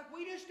 Like,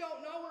 we just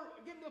don't know.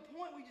 We're getting to the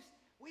point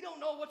we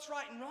don't know what's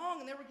right and wrong.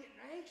 And they were getting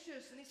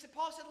anxious. And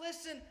Paul said,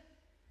 listen,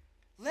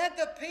 let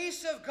the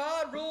peace of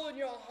God rule in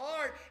your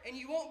heart. And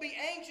you won't be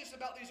anxious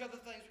about these other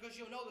things because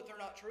you'll know that they're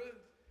not true.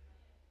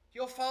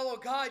 You'll follow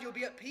God. You'll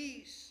be at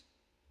peace.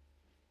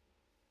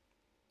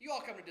 You all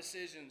come to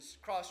decisions,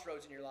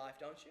 crossroads in your life,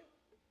 don't you?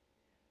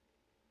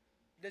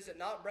 Does it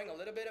not bring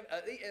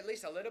at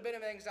least a little bit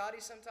of anxiety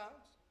sometimes?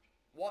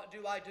 What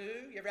do I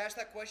do? You ever ask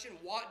that question?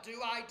 What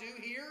do I do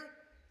here?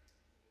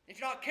 If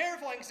you're not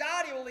careful,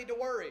 anxiety will lead to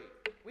worry.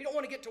 We don't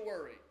want to get to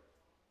worry.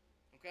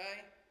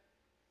 Okay?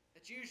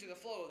 That's usually the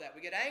flow of that.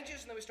 We get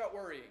anxious and then we start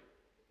worrying.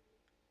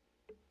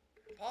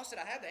 Paul said,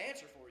 I have the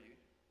answer for you.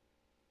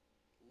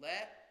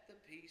 Let the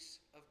peace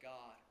of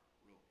God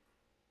rule.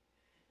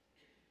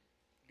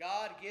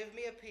 God, give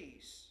me a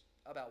peace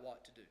about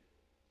what to do.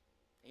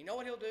 And you know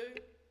what He'll do?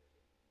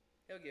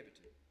 He'll give it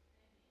to you.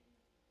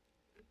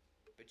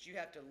 But you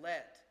have to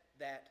let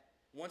that,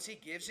 once He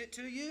gives it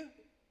to you,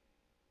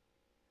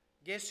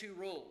 guess who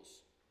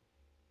rules?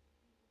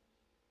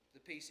 The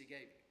peace He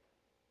gave you.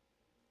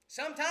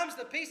 Sometimes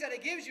the peace that He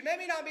gives you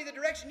maybe not be the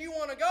direction you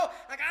want to go.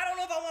 Like, I don't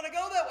know if I want to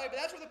go that way, but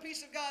that's where the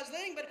peace of God is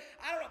leading. But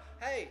I don't know.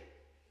 Hey,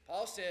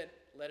 Paul said,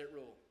 let it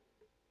rule.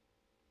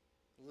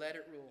 Let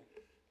it rule.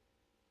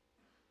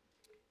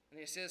 And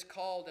he says,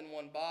 called in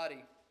one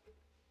body.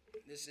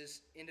 This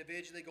is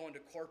individually going to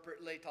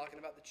corporately, talking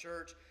about the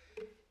church.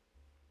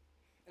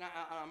 And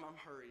I'm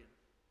hurrying.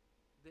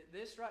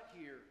 This right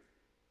here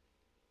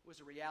was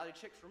a reality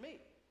check for me.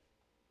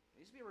 It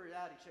needs to be a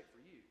reality check for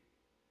you.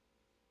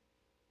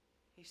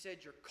 He said,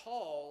 you're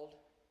called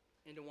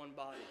into one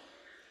body.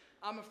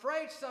 I'm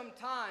afraid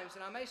sometimes,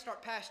 and I may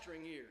start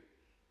pastoring here,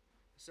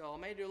 so I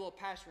may do a little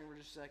pastoring for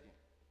just a second.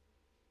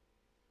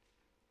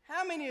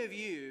 How many of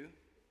you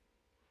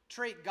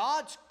treat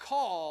God's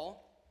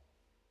call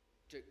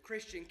to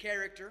Christian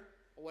character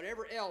or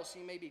whatever else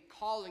He may be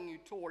calling you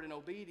toward in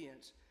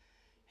obedience,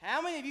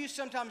 how many of you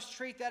sometimes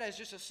treat that as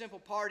just a simple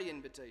party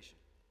invitation?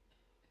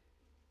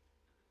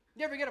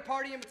 You ever get a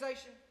party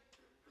invitation?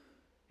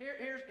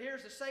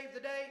 Here's the save the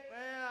date.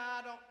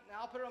 Well,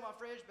 I'll put it on my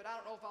fridge, but I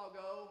don't know if I'll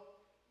go.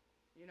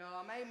 You know,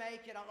 I may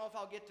make it. I don't know if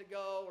I'll get to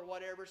go or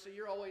whatever. So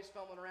you're always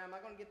fumbling around. Am I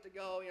going to get to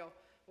go? You know,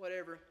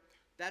 whatever.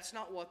 That's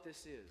not what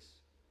this is.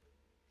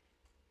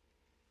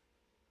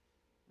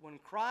 When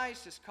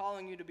Christ is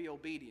calling you to be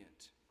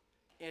obedient,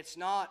 it's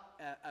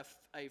not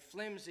a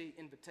flimsy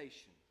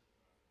invitation.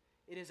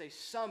 It is a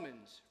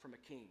summons from a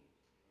king.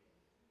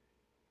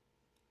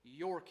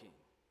 Your king.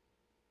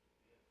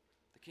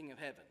 The King of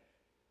heaven.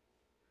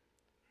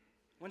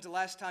 When's the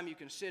last time you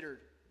considered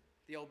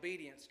the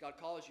obedience God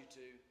calls you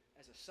to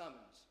as a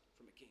summons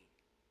from a king?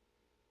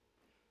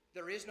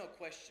 There is no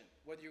question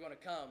whether you're going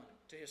to come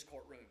to His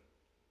courtroom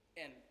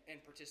and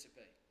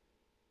participate.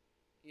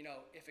 You know,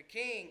 if a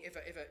king, if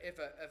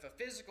a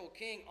physical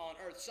king on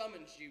earth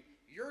summons you,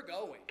 you're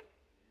going.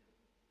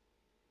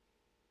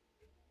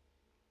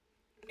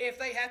 If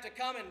they have to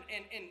come and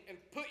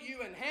put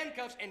you in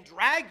handcuffs and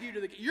drag you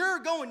to you're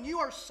going. You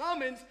are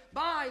summoned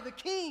by the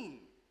king.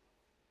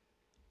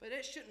 But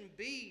it shouldn't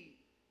be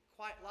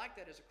quite like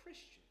that as a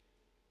Christian.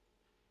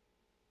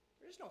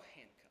 There is no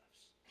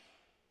handcuffs.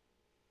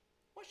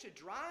 What should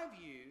drive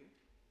you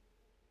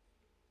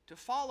to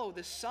follow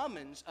the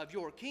summons of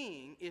your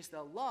king is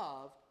the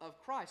love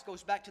of Christ.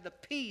 Goes back to the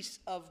peace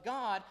of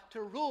God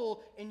to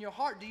rule in your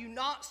heart. Do you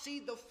not see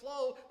the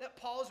flow that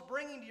Paul's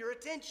bringing to your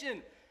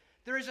attention?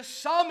 There is a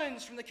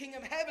summons from the King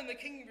of heaven, the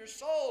King of your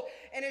soul,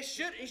 and you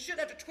shouldn't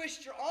have to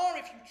twist your arm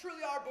if you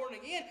truly are born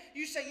again.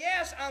 You say,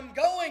 yes, I'm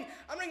going.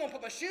 I'm not going to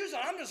put my shoes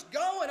on. I'm just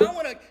going. I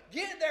want to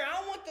get there.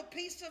 I want the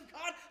peace of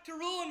God to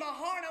rule in my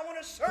heart. I want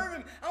to serve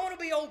Him. I want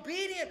to be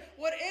obedient,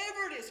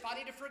 whatever it is. If I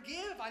need to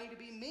forgive, if I need to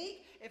be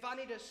meek, if I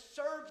need to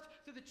serve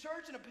through the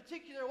church in a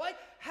particular way,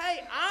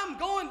 hey, I'm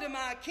going to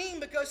my King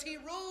because He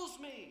rules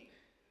me.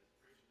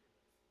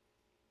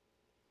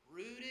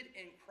 Rooted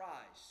in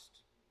Christ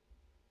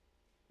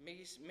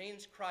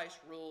means Christ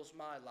rules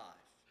my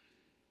life.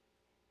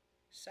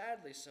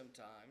 Sadly,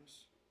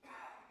 sometimes,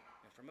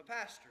 and from a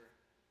pastor,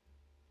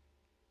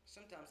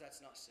 sometimes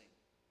that's not seen.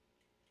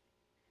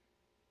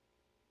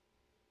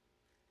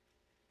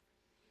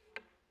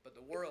 But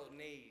the world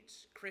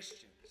needs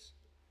Christians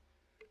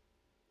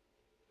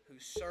who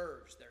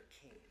serves their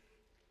king.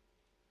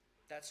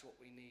 That's what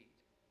we need.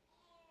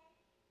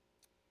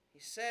 He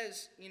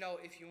says, you know,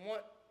 if you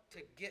want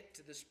to get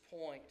to this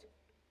point,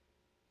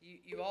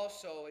 you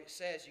also, it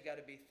says you got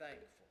to be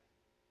thankful.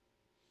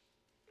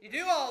 You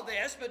do all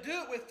this, but do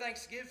it with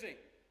thanksgiving.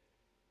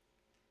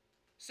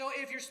 So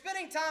if you're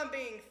spending time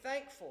being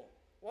thankful,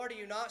 what are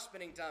you not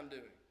spending time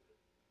doing?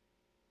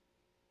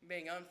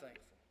 Being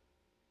unthankful.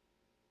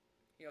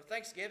 You know,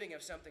 thanksgiving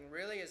of something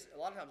really is a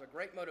lot of times a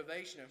great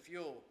motivation and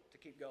fuel to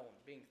keep going.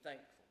 Being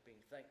thankful,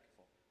 being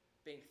thankful,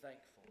 being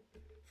thankful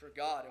for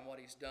God and what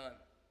He's done.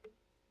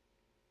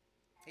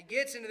 He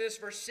gets into this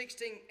verse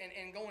 16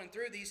 and going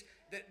through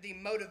the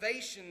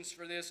motivations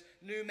for this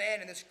new man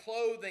and this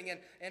clothing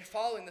and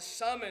following the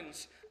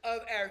summons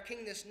of our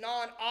King, this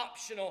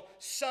non-optional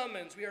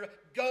summons. We are to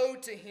go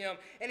to Him.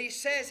 And he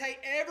says, hey,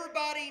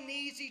 everybody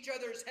needs each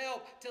other's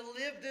help to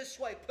live this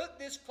way. Put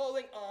this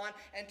clothing on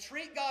and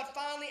treat God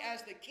finally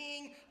as the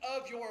King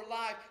of your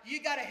life.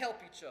 You got to help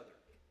each other.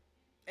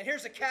 And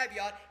here's a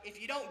caveat.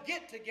 If you don't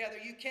get together,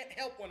 you can't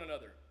help one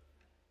another.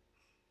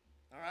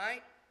 All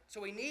right? So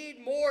we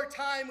need more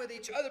time with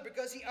each other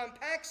because he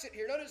unpacks it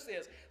here. Notice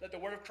this. Let the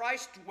word of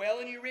Christ dwell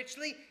in you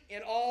richly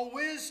in all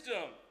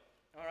wisdom.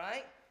 All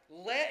right?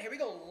 Here we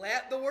go.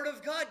 Let the word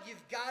of God.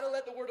 You've got to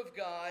let the word of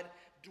God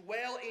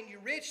dwell in you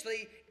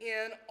richly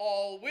in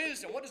all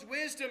wisdom. What does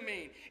wisdom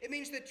mean? It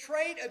means the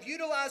trait of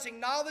utilizing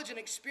knowledge and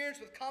experience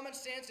with common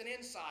sense and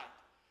insight.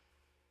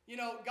 You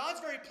know, God's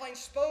very plain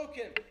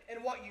spoken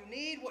in what you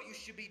need, what you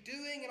should be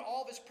doing, and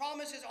all of His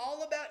promises,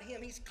 all about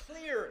Him. He's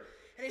clear.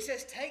 And He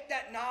says, take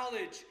that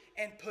knowledge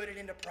and put it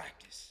into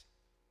practice.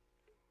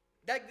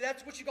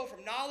 That's what you go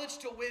from knowledge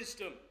to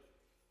wisdom.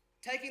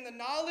 Taking the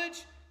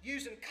knowledge,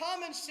 using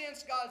common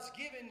sense God's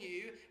given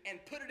you, and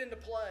put it into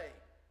play.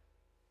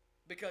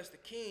 Because the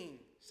King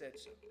said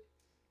so.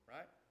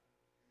 Right?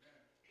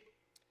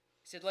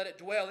 said, let it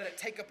dwell, let it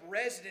take up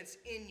residence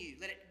in you.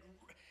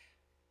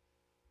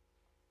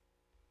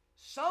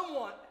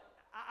 Someone,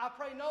 I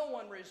pray no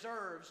one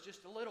reserves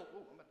just a little.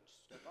 Ooh, I'm about to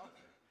step off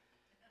there.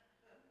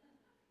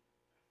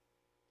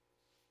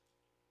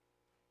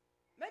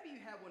 Maybe you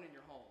have one in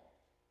your home,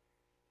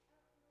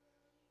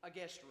 a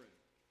guest room.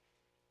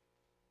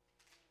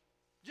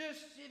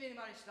 Just see if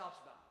anybody stops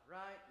by,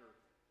 right?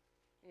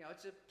 Or,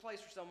 it's a place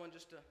for someone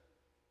just to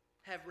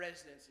have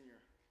residence in your.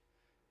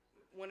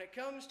 When it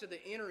comes to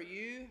the inner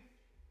you,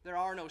 there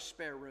are no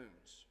spare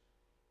rooms.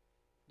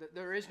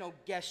 There is no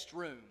guest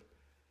room.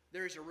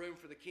 There is a room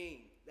for the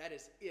King. That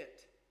is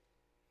it.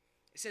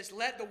 It says,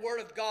 let the word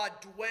of God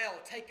dwell,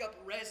 take up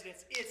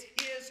residence. It's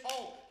His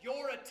home.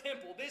 You're a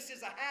temple. This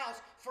is a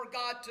house for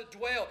God to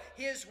dwell.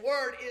 His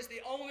word is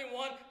the only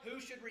one who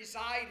should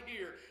reside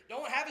here.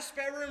 Don't have a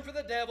spare room for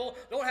the devil.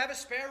 Don't have a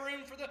spare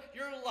room for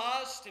your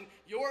lust and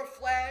your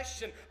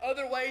flesh and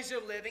other ways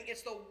of living.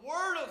 It's the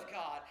word of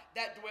God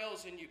that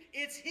dwells in you.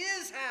 It's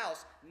His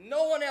house,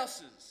 no one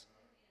else's.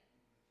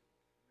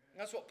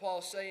 That's what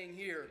Paul's saying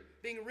here.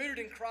 Being rooted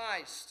in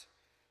Christ.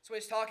 That's what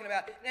he's talking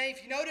about. Now,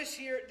 if you notice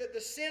here, the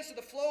sense of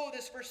the flow of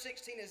this verse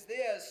 16 is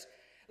this.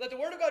 Let the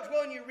word of God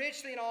dwell in you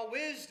richly in all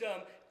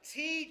wisdom,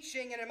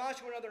 teaching and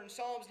admonishing one another in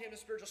psalms and hymns and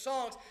spiritual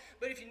songs.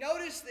 But if you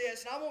notice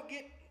this, and I won't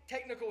get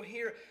technical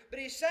here, but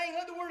he's saying,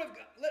 let the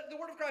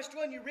word of Christ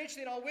dwell in you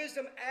richly in all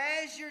wisdom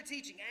as you're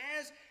teaching.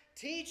 As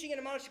teaching and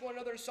admonishing one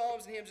another in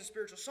psalms and hymns and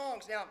spiritual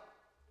songs. Now,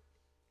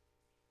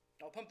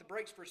 I'll pump the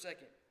brakes for a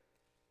second.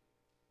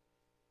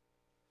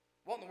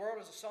 What in the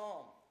world is a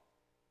psalm?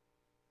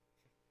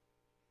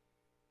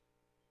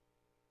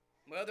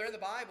 Well, they're in the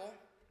Bible,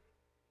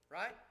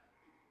 right?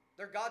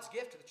 They're God's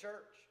gift to the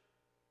church.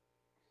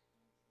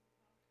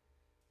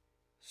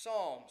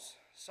 Psalms,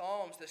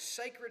 the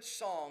sacred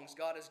songs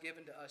God has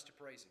given to us to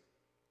praise Him.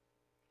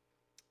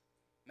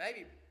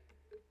 Maybe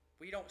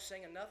we don't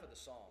sing enough of the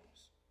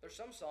Psalms. There's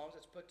some songs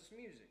that's put to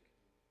music,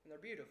 and they're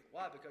beautiful.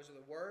 Why? Because of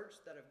the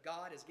words that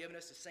God has given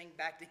us to sing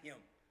back to Him.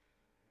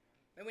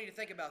 Maybe we need to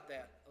think about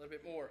that a little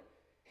bit more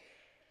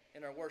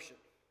in our worship.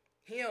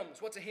 Hymns,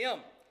 what's a hymn?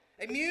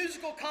 A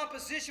musical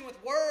composition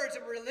with words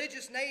of a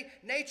religious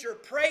nature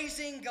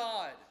praising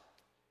God.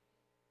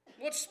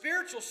 What's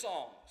spiritual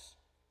songs?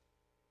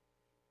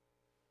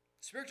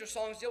 Spiritual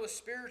songs deal with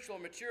spiritual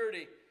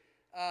maturity,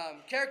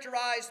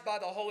 characterized by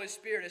the Holy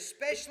Spirit,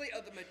 especially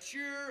of the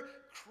mature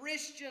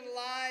Christian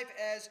life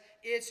as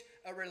it's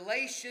a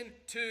relation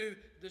to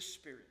the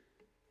Spirit.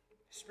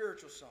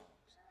 Spiritual songs.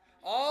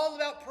 All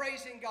about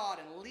praising God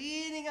and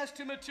leading us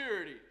to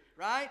maturity.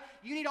 Right?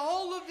 You need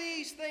all of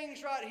these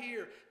things right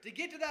here to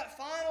get to that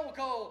final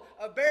goal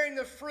of bearing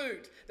the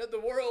fruit that the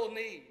world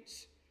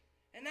needs.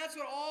 And that's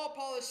what all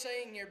Paul is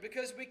saying here,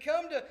 because we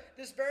come to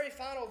this very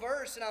final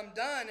verse, and I'm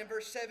done in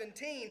verse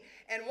 17.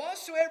 And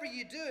whatsoever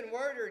you do in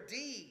word or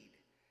deed,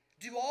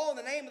 do all in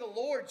the name of the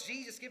Lord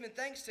Jesus, giving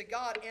thanks to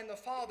God and the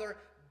Father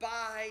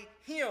by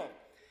Him.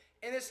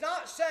 And it's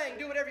not saying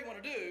do whatever you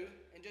want to do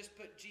and just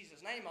put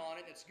Jesus' name on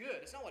it and it's good.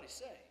 It's not what he's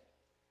saying.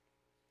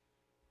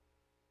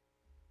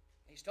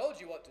 He's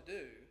told you what to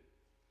do.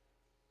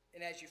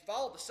 And as you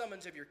follow the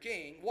summons of your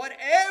King,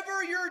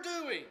 whatever you're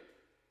doing,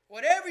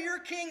 whatever your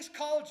King's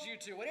called you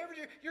to, whatever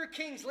your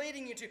King's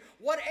leading you to,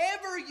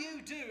 whatever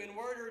you do in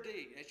word or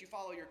deed as you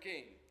follow your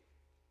King,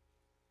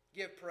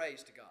 give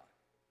praise to God.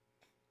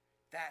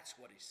 That's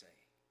what he's saying.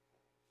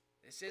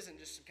 This isn't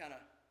just some kind of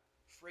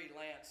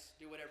freelance,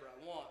 do whatever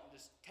I want, and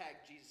just tag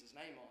Jesus'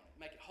 name on it,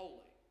 make it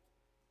holy.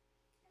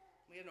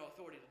 We have no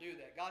authority to do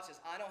that. God says,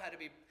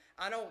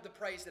 I know the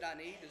praise that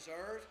I need,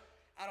 deserve.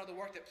 I know the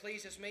work that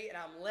pleases me, and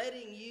I'm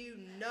letting you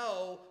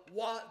know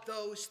what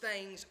those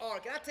things are.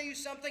 Can I tell you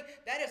something?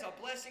 That is a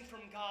blessing from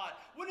God.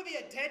 Wouldn't it be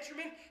a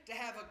detriment to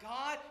have a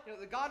God,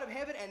 the God of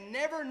heaven, and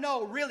never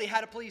know really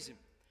how to please Him?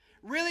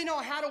 Really know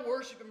how to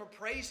worship Him or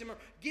praise Him or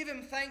give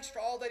Him thanks for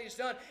all that He's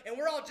done, and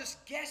we're all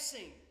just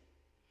guessing.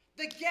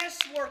 The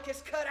guesswork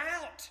is cut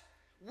out.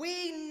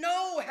 We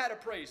know how to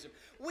praise Him.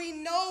 We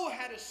know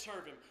how to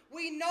serve Him.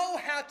 We know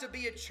how to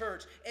be a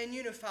church and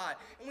unified.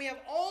 And we have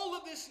all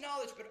of this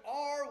knowledge, but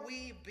are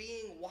we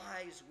being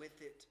wise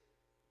with it?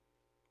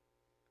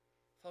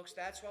 Folks,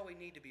 that's why we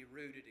need to be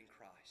rooted in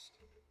Christ.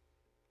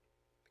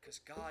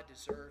 Because God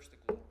deserves the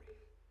glory.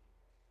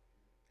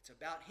 It's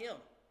about Him.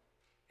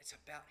 It's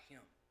about Him.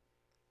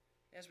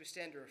 As we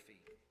stand to our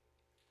feet,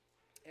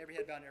 every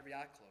head bowed and every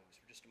eye closed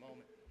for just a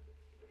moment.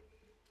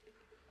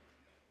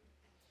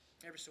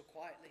 Ever so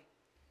quietly.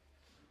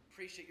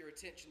 Appreciate your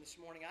attention this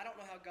morning. I don't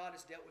know how God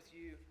has dealt with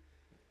you,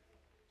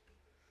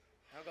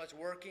 how God's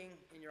working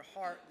in your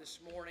heart this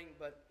morning,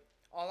 but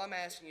all I'm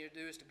asking you to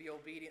do is to be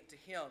obedient to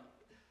Him.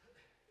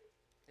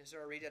 Is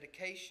there a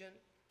rededication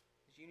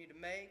that you need to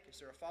make? Is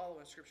there a follow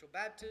in scriptural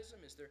baptism?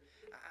 Is there?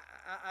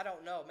 I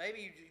don't know.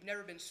 Maybe you've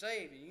never been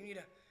saved, and you need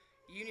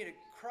to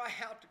cry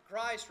out to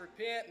Christ,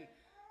 repent, and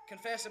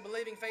confess a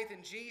believing faith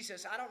in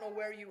Jesus. I don't know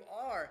where you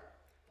are.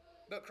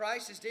 But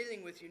Christ is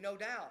dealing with you, no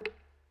doubt.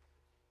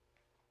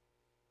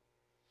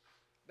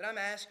 But I'm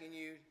asking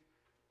you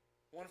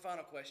one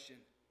final question.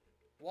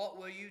 What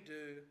will you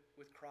do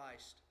with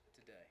Christ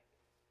today?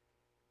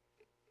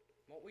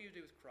 What will you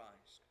do with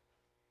Christ?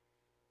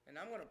 And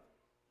I'm going to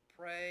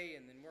pray,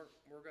 and then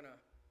we're going to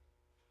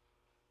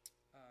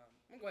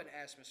I'm going to go ahead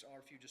and ask Miss R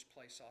if you just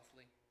play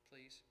softly,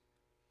 please.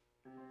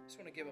 I just want to give